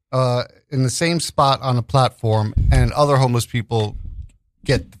in the same spot on a platform, and other homeless people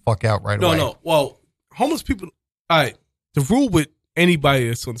get the fuck out right away? No. Well, homeless people. All right. The rule with anybody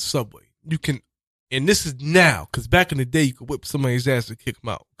that's on the subway, you can, and this is now, because back in the day you could whip somebody's ass and kick them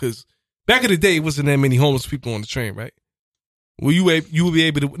out. Because back in the day, it wasn't that many homeless people on the train, right? Well, you would be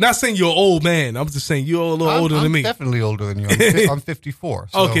able to. Not saying you're an old man. I'm just saying you're a little older than me. I'm definitely older than you. I'm 54.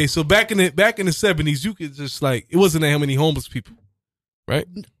 So. Okay, so back in the 70s, you could just like it wasn't that many homeless people, right?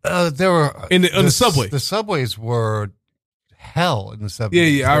 There were on the subway. The subways were hell in the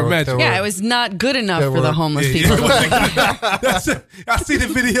 70s. Yeah, I imagine. Yeah, it was not good enough for the homeless people. That's it. I see the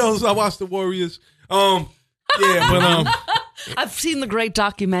videos. I watched the Warriors. I've seen the great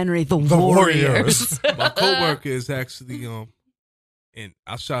documentary, The Warriors. My coworker is actually and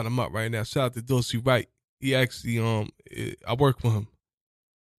I shout him up right now. Shout out to Dorsey Wright. He actually I worked with him.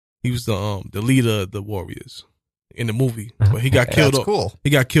 He was the leader of the Warriors in the movie, but he got killed off. Cool. He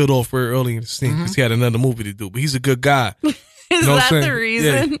got killed off very early in the scene because he had another movie to do. But he's a good guy. Is that the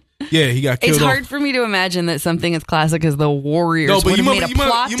reason? Yeah, he got killed It's off. hard for me to imagine that something as classic as The Warriors would have made a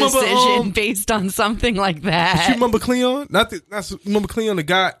plot decision based on something like that. But you remember Cleon? You remember Cleon, the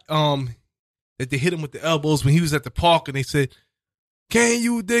guy that they hit him with the elbows when he was at the park, and they said, "Can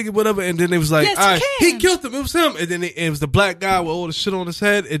you dig it?" Whatever, and then they was like, Yes, "All right, can." he killed him. It was him." And then it was the black guy with all the shit on his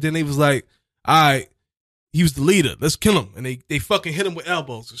head, and then they was like, "All right, he was the leader. Let's kill him." And they fucking hit him with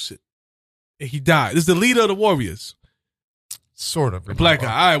elbows and shit, and he died. This is the leader of the Warriors. Sort of. The black guy.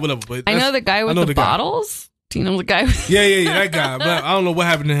 All right, whatever. But I know the guy with the bottles. Do you know the guy with Yeah, that guy. But I don't know what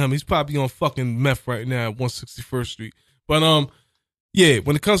happened to him. He's probably on fucking meth right now at 161st Street. But yeah,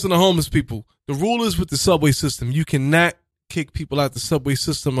 when it comes to the homeless people, the rule is with the subway system, you cannot kick people out the subway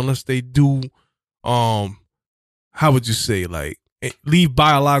system unless they do how would you say, like, leave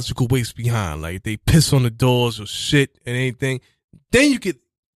biological waste behind. Like they piss on the doors or shit and anything. Then you could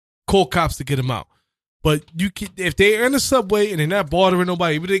call cops to get them out. But you can, if they're in the subway and they're not bothering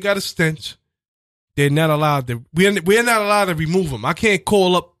nobody, but they got a stench, they're not allowed to. We're not allowed to remove them. I can't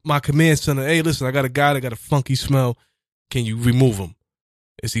call up my command center. Hey, listen, I got a guy that got a funky smell. Can you remove him?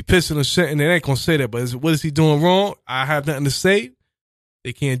 Is he pissing or shit? And they ain't gonna say that. But what is he doing wrong? I have nothing to say.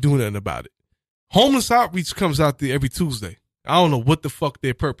 They can't do nothing about it. Homeless Outreach comes out there every Tuesday. I don't know what the fuck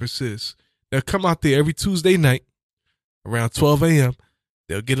their purpose is. They'll come out there every Tuesday night around 12 a.m.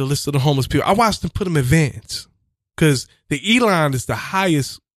 They'll get a list of the homeless people. I watched them put them in vans because the E-line is the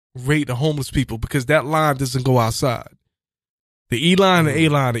highest rate of homeless people because that line doesn't go outside. The E-line and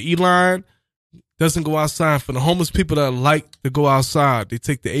A-line. The E-line doesn't go outside. For the homeless people that like to go outside, they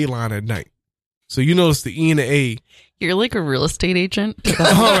take the A-line at night. So you notice the E and the A. You're like a real estate agent. All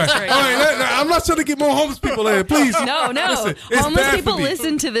right. I'm not trying to get more homeless people in. Please. No. Listen, homeless people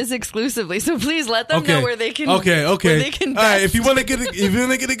listen to this exclusively, so please let them know where they can. Okay. Where they can all right. If you want to get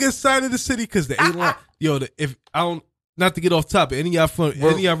a good side of the city, because the A-line, not to get off topic, any of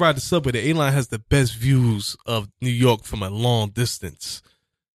y'all ride the subway, the A-line has the best views of New York from a long distance.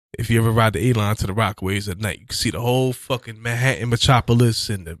 If you ever ride the A-line to the Rockaways at night, you can see the whole fucking Manhattan metropolis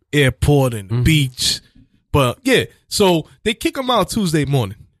and the airport and the beach. But yeah, so they kick them out Tuesday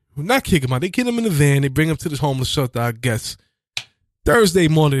morning. Not kick them out. They get them in the van. They bring them to the homeless shelter, I guess. Thursday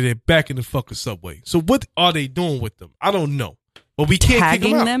morning, they're back in the fucking subway. So what are they doing with them? I don't know. But we can't kick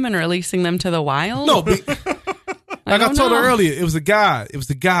them out. Tagging them and releasing them to the wild? No, but, like I told her earlier, it was a guy. It was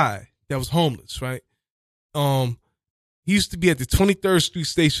the guy that was homeless, right? He used to be at the 23rd Street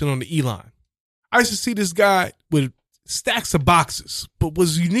station on the E-line. I used to see this guy with stacks of boxes, but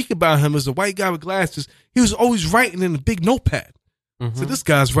what's unique about him is a white guy with glasses. He was always writing in a big notepad. Mm-hmm. So this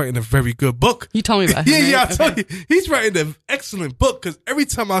guy's writing a very good book. You told me about him. Yeah, I told you. He's writing an excellent book because every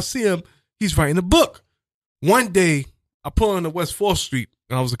time I see him, he's writing a book. One day, I pulled on the West 4th Street,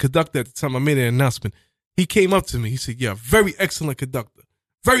 and I was a conductor at the time. I made an announcement. He came up to me. He said, "Yeah, very excellent conductor.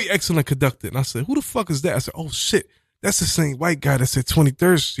 Very excellent conductor. And I said, who the fuck is that? I said, oh shit, that's the same white guy that's at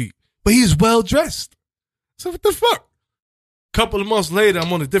 23rd Street. But he's well dressed. I said, what the fuck? Couple of months later,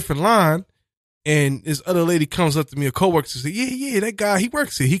 I'm on a different line, and this other lady comes up to me, a coworker, and says, yeah, that guy, he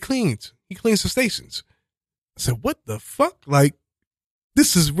works here. He cleans the stations. I said, what the fuck? Like,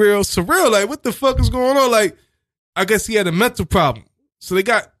 this is real surreal. Like, what the fuck is going on? Like, I guess he had a mental problem. So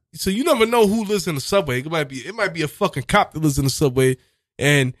you never know who lives in the subway. It might be a fucking cop that lives in the subway.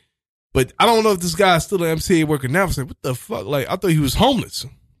 But I don't know if this guy is still an MTA worker now. I said, what the fuck? Like, I thought he was homeless.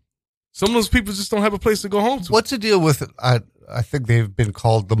 Some of those people just don't have a place to go home to. What's the deal with I think they've been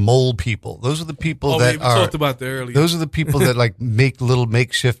called the mole people. Those are the people we talked about that earlier. Those are the people that like make little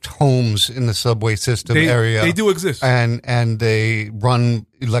makeshift homes in the subway system area. They do exist. And they run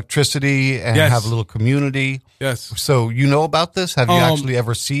electricity and have a little community. Yes. So you know about this? Have you actually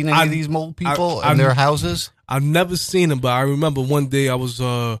ever seen any of these mole people in their houses? I've never seen them, but I remember one day I was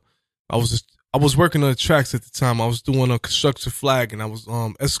working on the tracks at the time. I was doing a construction flag, and I was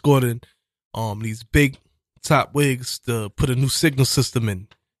escorting these big top wigs to put a new signal system in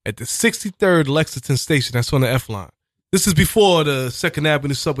at the 63rd Lexington station. That's on the F line. This is before the 2nd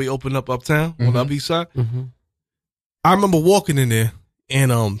Avenue subway opened up uptown on the Upper East Side. Mm-hmm. I remember walking in there,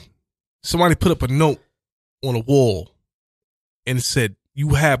 and somebody put up a note on a wall, and it said, "You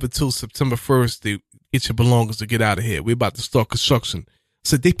have until September 1st to get your belongings to get out of here. We're about to start construction."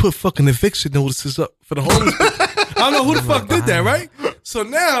 So they put fucking eviction notices up for the homeless people. I don't know who the fuck did that, right? So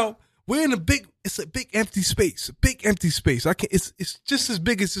now we're in it's a big empty space. It's just as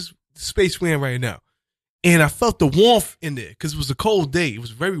big as this space we're in right now. And I felt the warmth in there because it was a cold day. It was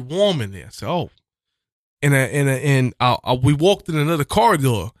very warm in there. I said, oh. And we walked in another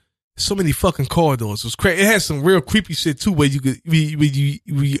corridor. So many fucking corridors. It was crazy. It had some real creepy shit too, where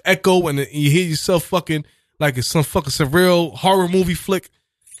you echo and you hear yourself fucking like it's some fucking surreal horror movie flick.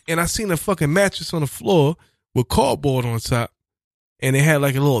 And I seen a fucking mattress on the floor with cardboard on top. And they had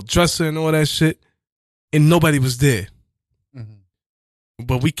like a little dresser and all that shit. And nobody was there. Mm-hmm.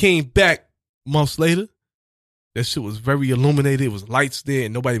 But we came back months later. That shit was very illuminated. It was lights there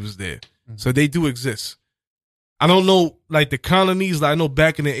and nobody was there. Mm-hmm. So they do exist. I don't know, like the colonies, like I know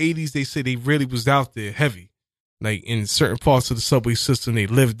back in the 80s, they said they really was out there heavy. Like in certain parts of the subway system, they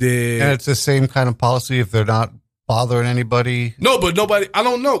lived there. And it's the same kind of policy if they're not bothering anybody? No, but nobody, I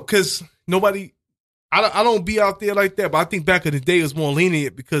don't know, because nobody, I don't be out there like that, but I think back in the day it was more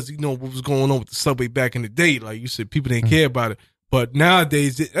lenient because, you know, what was going on with the subway back in the day. Like you said, people didn't care about it. But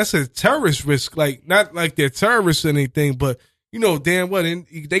nowadays, that's a terrorist risk. Like, not like they're terrorists or anything, but you know damn well, and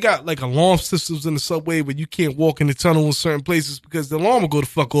they got like alarm systems in the subway where you can't walk in the tunnel in certain places because the alarm will go the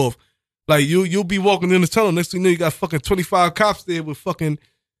fuck off. Like you'll be walking in the tunnel, next thing you know, you got fucking 25 cops there with fucking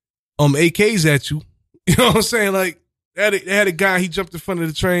AKs at you. You know what I'm saying? Like they had a guy, he jumped in front of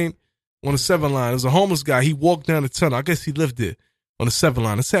the train on the 7 line. It was a homeless guy. He walked down the tunnel. I guess he lived there on the 7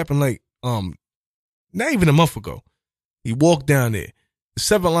 line. This happened like not even a month ago. He walked down there. The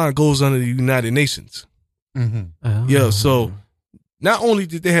 7 line goes under the United Nations. Mm-hmm. Oh. Yeah, so not only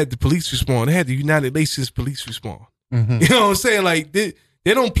did they have the police respond, they had the United Nations police respond. Mm-hmm. You know what I'm saying? Like they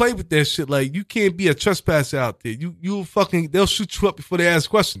don't play with that shit. Like you can't be a trespasser out there. You fucking, they'll shoot you up before they ask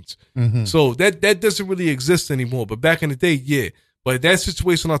questions. Mm-hmm. So that doesn't really exist anymore. But back in the day, yeah. But that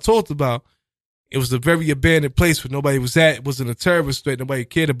situation I talked about, it was a very abandoned place where nobody was at. It wasn't a terrorist threat. Nobody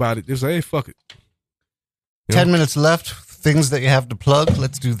cared about it. It was like, hey, fuck it. 10 minutes left. Things that you have to plug.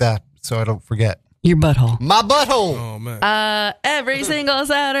 Let's do that so I don't forget. Your butthole. My butthole. Oh, man. Every single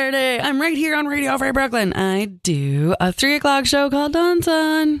Saturday, I'm right here on Radio Free Brooklyn. I do a 3 o'clock show called Dun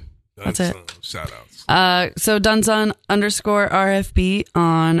Sun. That's it. Shout outs. So Dunsun _RFB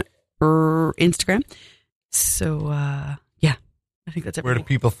on Instagram. So, yeah, I think that's it. Where do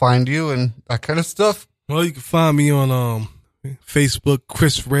people find you and that kind of stuff? Well, you can find me on Facebook,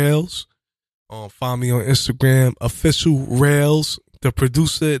 Chris Rails. Find me on Instagram, Official Rails, the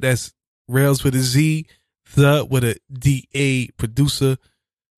producer. That's Rails with a Z, the with a DA producer.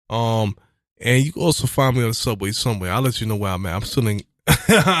 And you can also find me on the subway somewhere. I'll let you know where I'm at. I'm still in.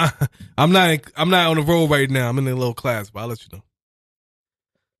 I'm not on the road right now. I'm in a little class, but I'll let you know.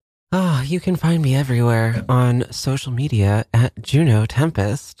 Oh, you can find me everywhere on social media at Juno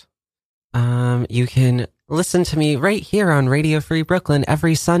Tempest. You can listen to me right here on Radio Free Brooklyn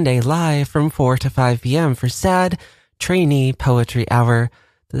every Sunday live from 4 to 5 p.m. for Sad Trainee Poetry Hour,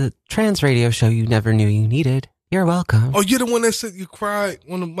 the trans radio show you never knew you needed. You're welcome. Oh, you're the one that said you cried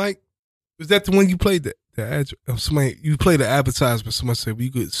on the mic? Was that the one you played? Somebody, you played the advertisement. Somebody said, well,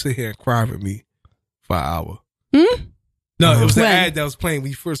 you could sit here and cry with me for an hour. Hmm? No, it was the ad that was playing when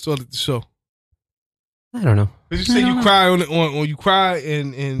you first started the show. I don't know. Did you say you cry on you cry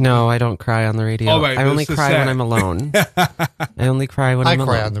and No, I don't cry on the radio. All right, I but only it's so cry sad. when I'm alone. I only cry when I I'm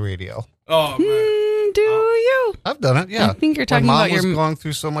alone. cry on the radio. Oh man. Do you? I've done it. Yeah. I think you're talking When Mom about your. was going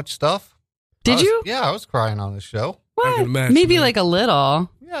through so much stuff. Did you? Yeah, I was crying on the show. I can What? imagine, Maybe man. like a little.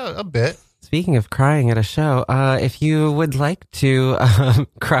 Yeah, a bit. Speaking of crying at a show, if you would like to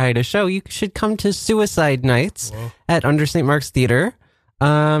cry at a show, you should come to Suicide Nights at Under St. Mark's Theater.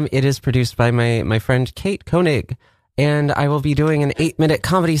 It is produced by my friend Kate Koenig, and I will be doing an 8-minute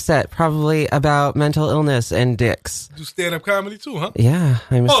comedy set, probably about mental illness and dicks. Do stand-up comedy too, huh? Yeah,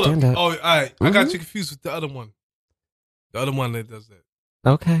 I'm a Hold up. stand-up. Oh, all right. I got you confused with the other one. The other one that does that.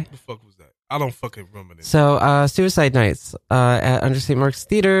 Okay. What the fuck was that? I don't fucking remember this. So, Suicide Nights at Under St. Mark's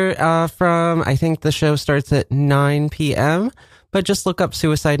Theater from, I think the show starts at 9 p.m., but just look up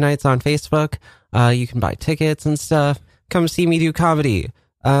Suicide Nights on Facebook. You can buy tickets and stuff. Come see me do comedy.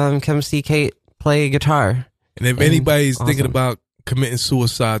 Come see Kate play guitar. And if anybody's thinking awesome. about committing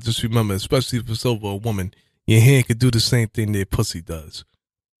suicide, just remember, especially if it's over a woman, your hand could do the same thing their pussy does.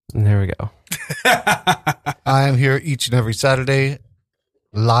 And there we go. I am here each and every Saturday,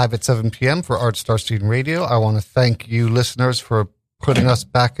 live at 7 p.m. for Art Star Student Radio. I want to thank you listeners for putting us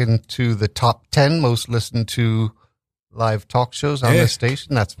back into the top 10 most listened to live talk shows on this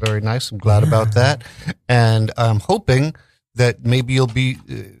station. That's very nice. I'm glad about that. And I'm hoping that maybe you'll be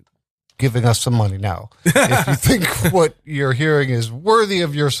giving us some money now. If you think what you're hearing is worthy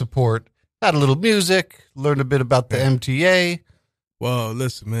of your support, add a little music, learn a bit about the MTA, Well,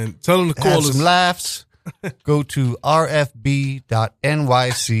 listen, man. Tell them to call add us. some laughs. Go to rfb.nyc/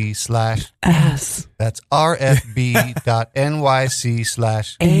 S. that's rfb.nyc/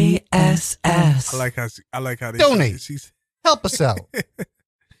 ASS. I like how they Donate. She's, help us out.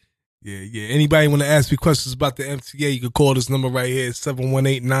 yeah. Anybody want to ask me questions about the MTA, you can call this number right here,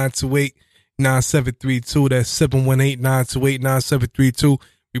 718-928-9732. That's 718-928-9732.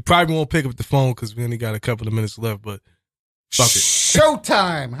 We probably won't pick up the phone because we only got a couple of minutes left, but fuck it.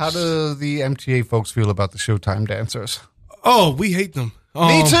 Showtime. How do the MTA folks feel about the Showtime dancers? Oh, we hate them.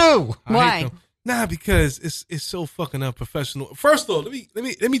 Me too. I Why? hate them. Nah, because it's so fucking unprofessional. First of all, let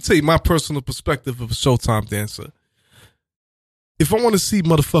me tell you my personal perspective of a Showtime dancer. If I want to see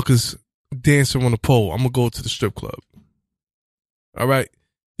motherfuckers dancing on a pole, I'm gonna go to the strip club. All right,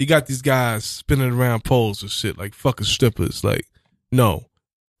 you got these guys spinning around poles and shit like fucking strippers. Like, no,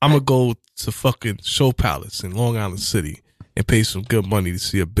 I'm gonna go to fucking Show Palace in Long Island City and pay some good money to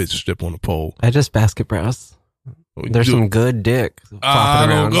see a bitch strip on a pole. I just basket browse. There's some good dick flopping I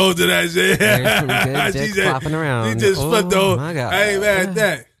don't around. go to that shit. There's some good dick She said- flopping around. He just flipped Oh, over. my God. I ain't mad at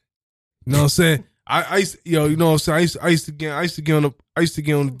that. You know what I'm saying? I used, you know what I'm saying? I used to get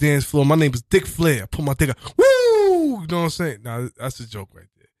on the dance floor. My name was Dick Flair. I put my dick out. Woo! You know what I'm saying? Nah, that's a joke right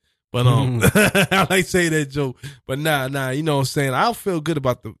there. But I like saying that joke. But nah, you know what I'm saying? I feel good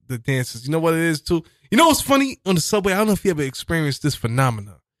about the dances. You know what it is too? You know what's funny? On the subway, I don't know if you ever experienced this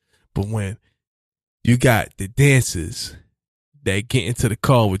phenomenon, but when you got the dancers that get into the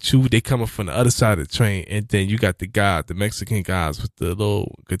car with you, they coming from the other side of the train, and then you got the Mexican guys with the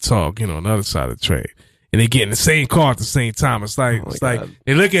little guitar, you know, on the other side of the train, and they get in the same car at the same time. It's like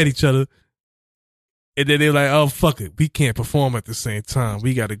they look at each other, and then they're like, "Oh fuck it, we can't perform at the same time.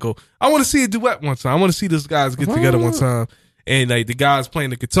 We got to go." I want to see a duet one time. I want to see those guys get together one time, and like the guys playing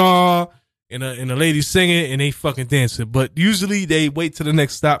the guitar and the ladies singing, and they fucking dancing. But usually they wait to the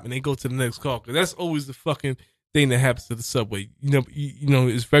next stop and they go to the next car, because that's always the fucking thing that happens to the subway. You know,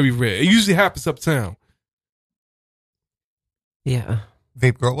 it's very rare. It usually happens uptown. Yeah.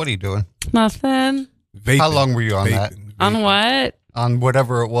 Vape Girl, what are you doing? Nothing. Vaping, How long were you on that? On what? On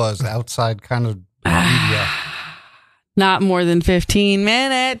whatever it was, outside kind of media. Not more than 15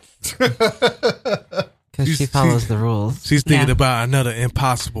 minutes. Because she follows the rules. She's thinking Yeah. about another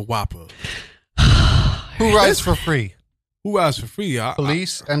Impossible Whopper. Who rides for free? Who rides for free?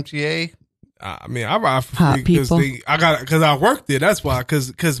 Police, MTA. I mean, I ride for Hot free because people. because I worked there. That's why.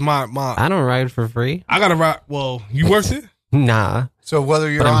 Because my I don't ride for free. I gotta ride. Well, you worked it? Nah. So whether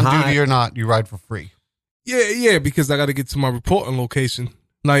you're But I'm on hot. duty or not, you ride for free. Yeah, because I gotta get to my reporting location.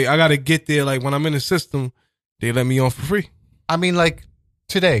 Like I gotta get there. Like when I'm in the system, they let me on for free. I mean, like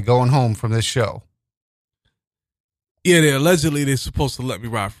today, going home from this show. Yeah, they're supposed to let me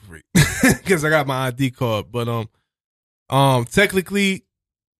ride for free because I got my ID card. But technically,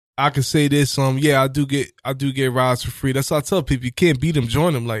 I can say this. Yeah, I do get rides for free. That's why I tell people, you can't beat them,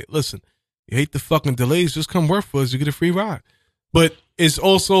 join them. Like, listen, you hate the fucking delays, just come work for us. You get a free ride. But it's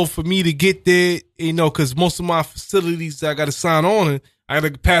also for me to get there, you know, because most of my facilities I got to sign on and I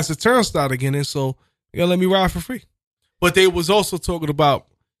got to pass the turnstile again, and so they gotta let me ride for free. But they was also talking about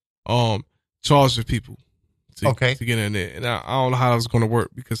charging people to get in there. And I don't know how that's going to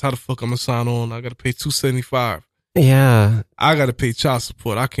work because how the fuck I'm going to sign on? I got to pay $275. Yeah. I got to pay child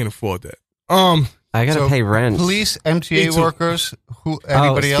support. I can't afford that. I got to pay rent. Police, MTA workers,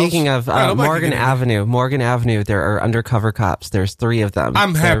 anybody else? Speaking of Morgan Avenue, there are undercover cops. There's 3 of them.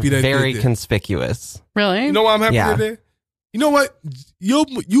 I'm happy they're that very they're Really? conspicuous. You know why I'm happy Yeah. they're there? You know what? You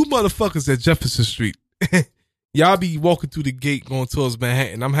motherfuckers at Jefferson Street, y'all be walking through the gate going towards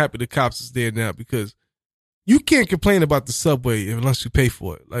Manhattan. I'm happy the cops is there now because you can't complain about the subway unless you pay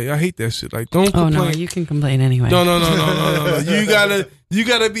for it. Like I hate that shit. Like don't complain. Oh no, you can complain anyway. No. You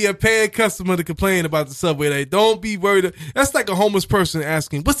gotta be a paying customer to complain about the subway. Like don't be worried. That's like a homeless person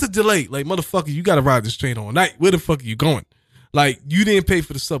asking, "What's the delay?" Like motherfucker, you gotta ride this train all night. Where the fuck are you going? Like you didn't pay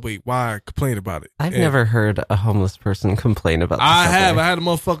for the subway. Why complain about it? I've never heard a homeless person complain about the subway. I had a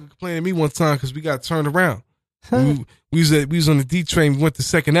motherfucker complain to me one time because we got turned around. we was on the D train. We went to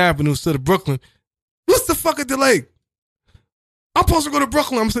 2nd Avenue instead of Brooklyn. What's the fucking delay? I'm supposed to go to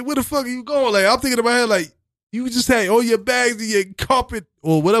Brooklyn. I'm saying, where the fuck are you going? Like, I'm thinking in my head, like, you just had all your bags and your carpet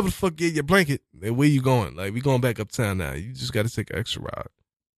or whatever the fuck, your blanket. Like, where you going? Like, we going back uptown now. You just got to take an extra ride.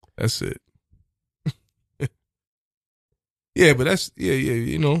 That's it. Yeah, but that's,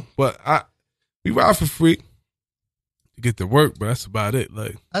 you know. But we ride for free to get to work, but that's about it.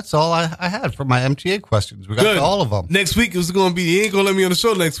 Like That's all I had for my MTA questions. We got Good. to all of them. Next week, it's going to be, he ain't going to let me on the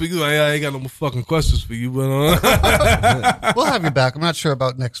show next week. He's like, I ain't got no more fucking questions for you. But We'll have you back. I'm not sure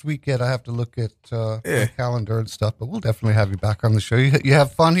about next week yet. I have to look at the calendar and stuff, but we'll definitely have you back on the show. You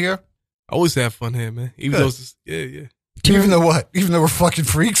have fun here? I always have fun here, man. Even though it's yeah. Even though what? Even though we're fucking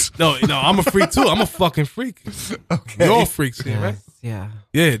freaks? No, I'm a freak too. I'm a fucking freak. Okay. You're all freaks here, right? Yeah.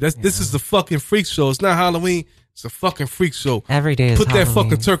 Yeah, this is the fucking freak show. It's not Halloween. It's a fucking freak show. Every day is Put that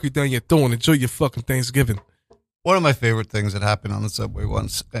Halloween. fucking turkey down your throat and enjoy your fucking Thanksgiving. One of my favorite things that happened on the subway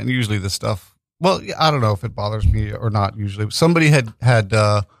once, and usually this stuff, well, I don't know if it bothers me or not usually. Somebody had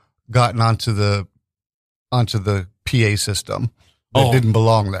gotten onto the PA system that didn't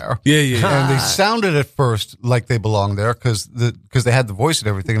belong there. Yeah. And they sounded at first like they belonged there because they had the voice and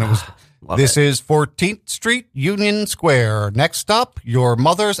everything. And it was, this is 14th Street, Union Square. Next stop, your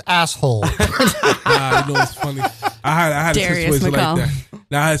mother's asshole. You know what's funny? I had a Darius situation McCall. like that.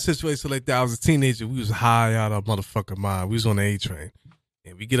 Now I had a situation like that. I was a teenager. We was high out of our motherfucking mind. We was on the A train,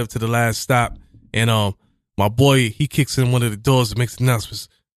 and we get up to the last stop, and my boy he kicks in one of the doors and makes announcements.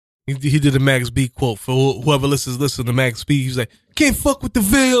 He did a Max B quote for whoever listens to Max B. He's like, "Can't fuck with the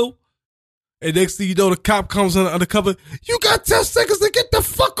Ville." And next thing you know, the cop comes undercover. You got 10 seconds to get the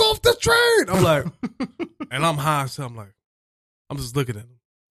fuck off the train. I'm like, and I'm high, so I'm like, I'm just looking at him.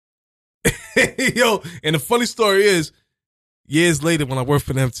 Yo, and the funny story is, years later when I worked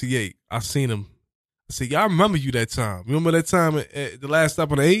for the MTA, I seen him. I said, "Y'all remember you that time? Remember that time at the last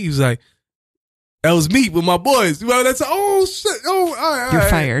stop on the A?" He was like, "That was me with my boys. You remember that time? Oh shit! Oh, all right, You're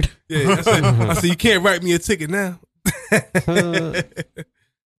fired. Yeah, I said, "You can't write me a ticket now."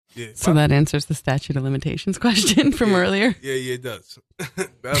 Yeah, So that answers the statute of limitations question from earlier. Yeah, it does. That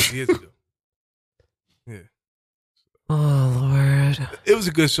was years ago. Yeah, Oh, Lord. it was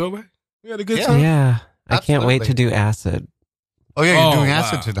a good show, man. We had a good Yeah. time. Yeah. I can't wait Absolutely. to do acid. Oh, yeah, you're Oh, doing wow.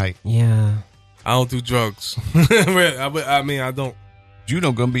 acid tonight. Yeah. I don't do drugs. I mean, I don't.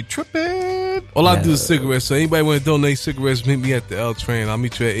 Juno gonna be tripping. All I do is cigarettes. So anybody want to donate cigarettes, meet me at the L train. I'll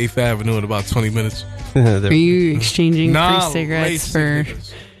meet you at 8th Avenue in about 20 minutes. Are you exchanging Nah, free cigarettes for lazy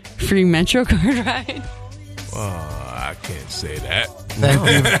niggas. free Metro card ride? I can't say that. Thank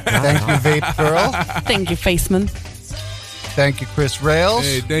you, Vape Girl. Thank you, Faceman. Thank you, Chris Rails.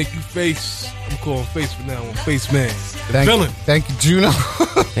 Hey, thank you, Face. I'm calling Face from now on. Face Man. The thank, villain. Thank you, Juno.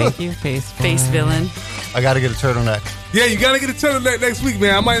 Thank you, Facebook. Face villain. I got to get a turtleneck. Yeah, you got to get a turtleneck next week,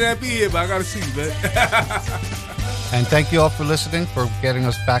 man. I might not be here, but I got to see you, man. And thank you all for listening, for getting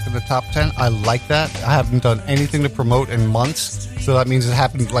us back in the top 10. I like that. I haven't done anything to promote in months, so that means it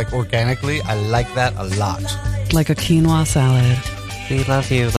happened like organically. I like that a lot. Like a quinoa salad. We love you.